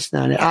it.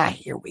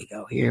 Here we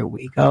go. Yes. Here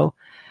we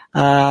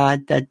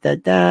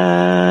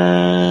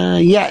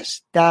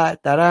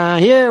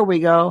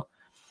go.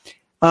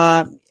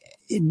 That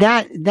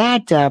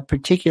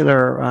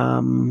particular,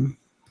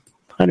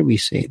 how do we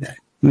say that?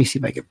 Let me see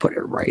if I can put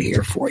it right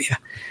here for you.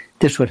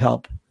 This would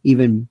help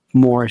even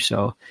more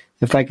so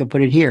if I could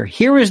put it here.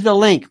 Here is the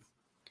link.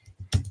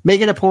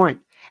 Make it a point.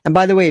 And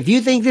by the way, if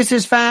you think this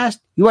is fast,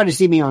 you want to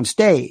see me on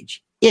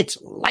stage. It's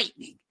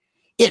lightning.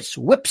 It's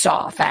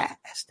whipsaw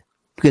fast.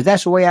 Because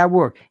that's the way I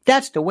work.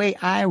 That's the way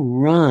I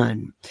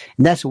run.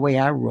 And that's the way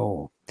I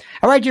roll.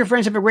 All right, dear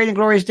friends, have a great and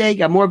glorious day.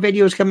 Got more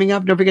videos coming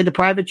up. Don't forget the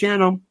private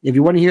channel. If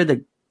you want to hear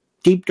the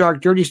deep,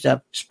 dark, dirty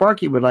stuff,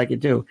 Sparky would like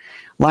it too.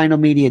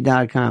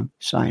 LionelMedia.com.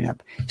 Sign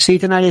up. See you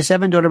tonight at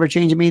 7. Don't ever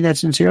change me.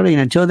 That's sincerely.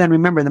 And until then,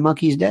 remember, the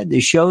monkey's dead.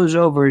 The show's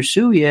over.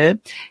 Sue ya.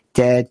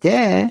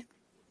 Ta-ta.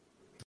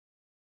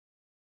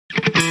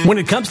 When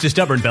it comes to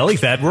stubborn belly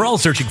fat, we're all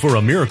searching for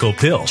a miracle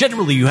pill.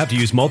 Generally, you have to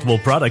use multiple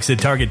products that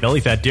target belly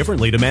fat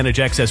differently to manage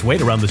excess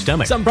weight around the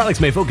stomach. Some products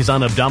may focus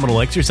on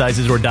abdominal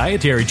exercises or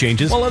dietary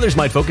changes, while others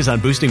might focus on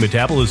boosting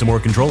metabolism or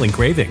controlling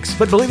cravings.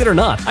 But believe it or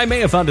not, I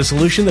may have found a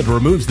solution that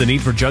removes the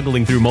need for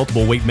juggling through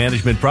multiple weight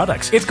management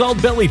products. It's called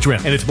Belly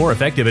Trim, and it's more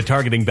effective at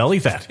targeting belly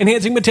fat,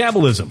 enhancing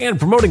metabolism, and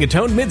promoting a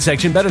toned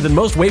midsection better than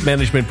most weight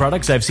management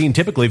products I've seen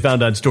typically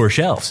found on store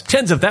shelves.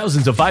 Tens of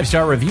thousands of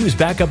 5-star reviews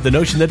back up the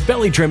notion that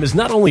Belly Trim is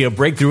not only a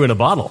breakthrough in a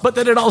bottle, but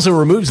that it also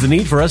removes the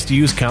need for us to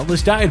use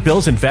countless diet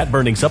pills and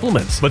fat-burning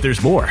supplements. But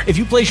there's more. If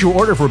you place your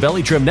order for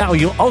Belly Trim now,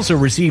 you'll also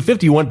receive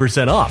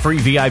 51% off, free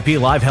VIP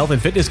live health and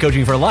fitness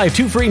coaching for life,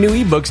 2 free new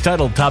ebooks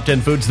titled Top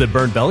 10 Foods That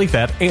Burn Belly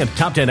Fat and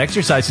Top 10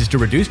 Exercises to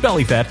Reduce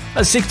Belly Fat,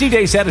 a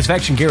 60-day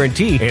satisfaction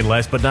guarantee, and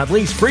last but not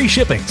least, free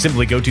shipping.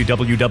 Simply go to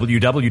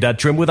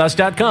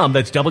www.trimwithus.com.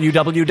 That's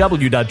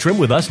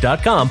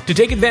www.trimwithus.com to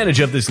take advantage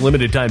of this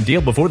limited time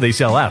deal before they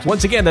sell out.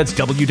 Once again, that's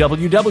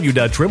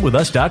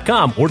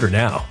www.trimwithus.com. Order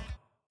now.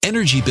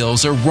 Energy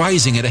bills are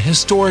rising at a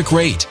historic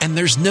rate, and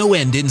there's no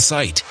end in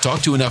sight. Talk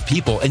to enough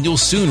people, and you'll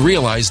soon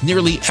realize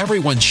nearly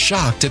everyone's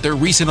shocked at their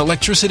recent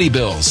electricity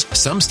bills.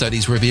 Some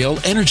studies reveal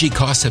energy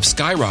costs have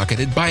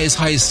skyrocketed by as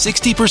high as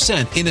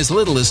 60% in as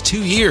little as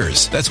 2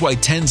 years. That's why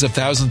tens of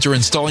thousands are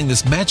installing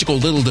this magical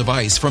little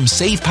device from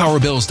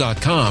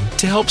SavePowerBills.com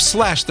to help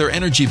slash their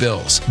energy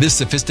bills. This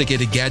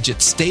sophisticated gadget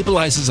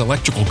stabilizes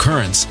electrical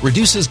currents,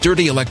 reduces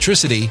dirty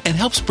electricity, and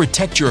helps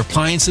protect your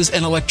appliances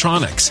and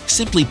electronics.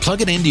 Simply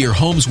plug it into your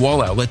home's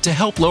wall outlet to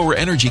help lower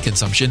energy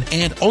consumption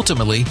and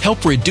ultimately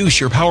help reduce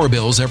your power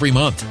bills every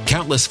month.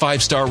 Countless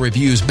 5-star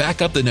reviews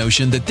back up the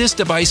notion that this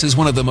device is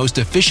one of the most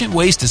efficient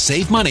ways to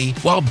save money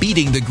while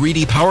beating the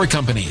greedy power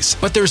companies.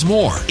 But there's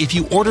more. If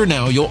you order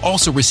now, you'll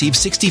also receive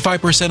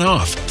 65%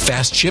 off,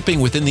 fast shipping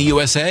within the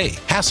USA,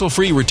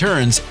 hassle-free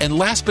returns, and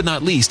last but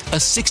not least,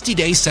 a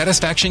 60-day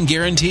satisfaction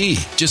guarantee.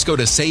 Just go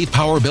to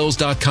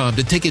SavePowerBills.com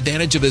to take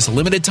advantage of this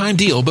limited time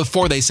deal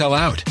before they sell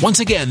out. Once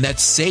again,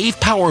 that's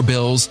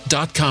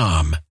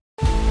SavePowerBills.com.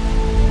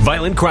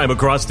 Violent crime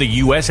across the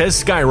U.S.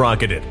 has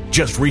skyrocketed.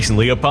 Just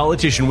recently, a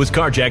politician was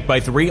carjacked by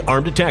 3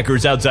 armed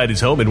attackers outside his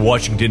home in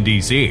Washington,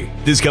 D.C.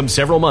 This comes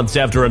several months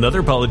after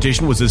another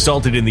politician was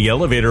assaulted in the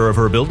elevator of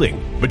her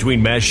building. Between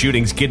mass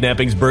shootings,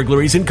 kidnappings,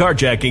 burglaries, and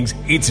carjackings,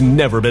 it's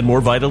never been more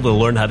vital to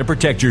learn how to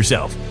protect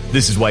yourself.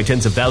 This is why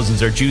tens of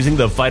thousands are choosing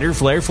the Fighter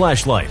Flare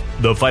flashlight.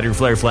 The Fighter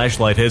Flare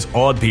flashlight has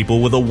awed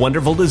people with a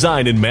wonderful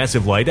design and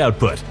massive light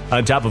output.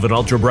 On top of an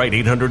ultra-bright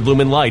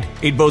 800-lumen light,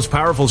 it boasts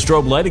powerful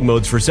strobe lighting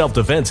modes for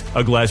self-defense,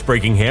 a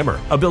glass-breaking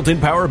hammer, a built-in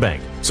power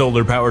bank,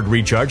 solar-powered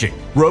recharging,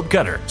 rope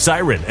cutter,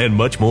 siren, and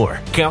much more.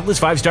 Countless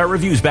 5-star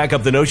reviews back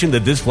up the notion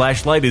that this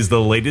flashlight is the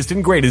latest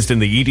and greatest in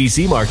the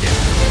EDC market.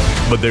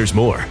 But there's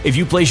more. If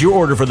you place your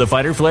order for the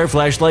Fighter Flare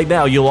flashlight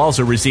now, you'll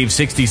also receive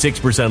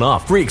 66%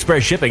 off, free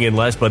express shipping, and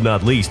last but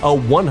not least, a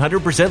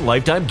 100%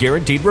 lifetime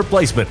guaranteed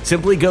replacement.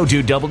 Simply go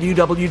to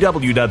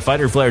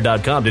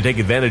www.fighterflare.com to take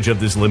advantage of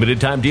this limited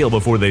time deal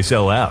before they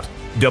sell out.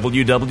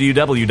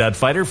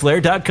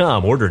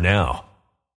 www.fighterflare.com. Order now.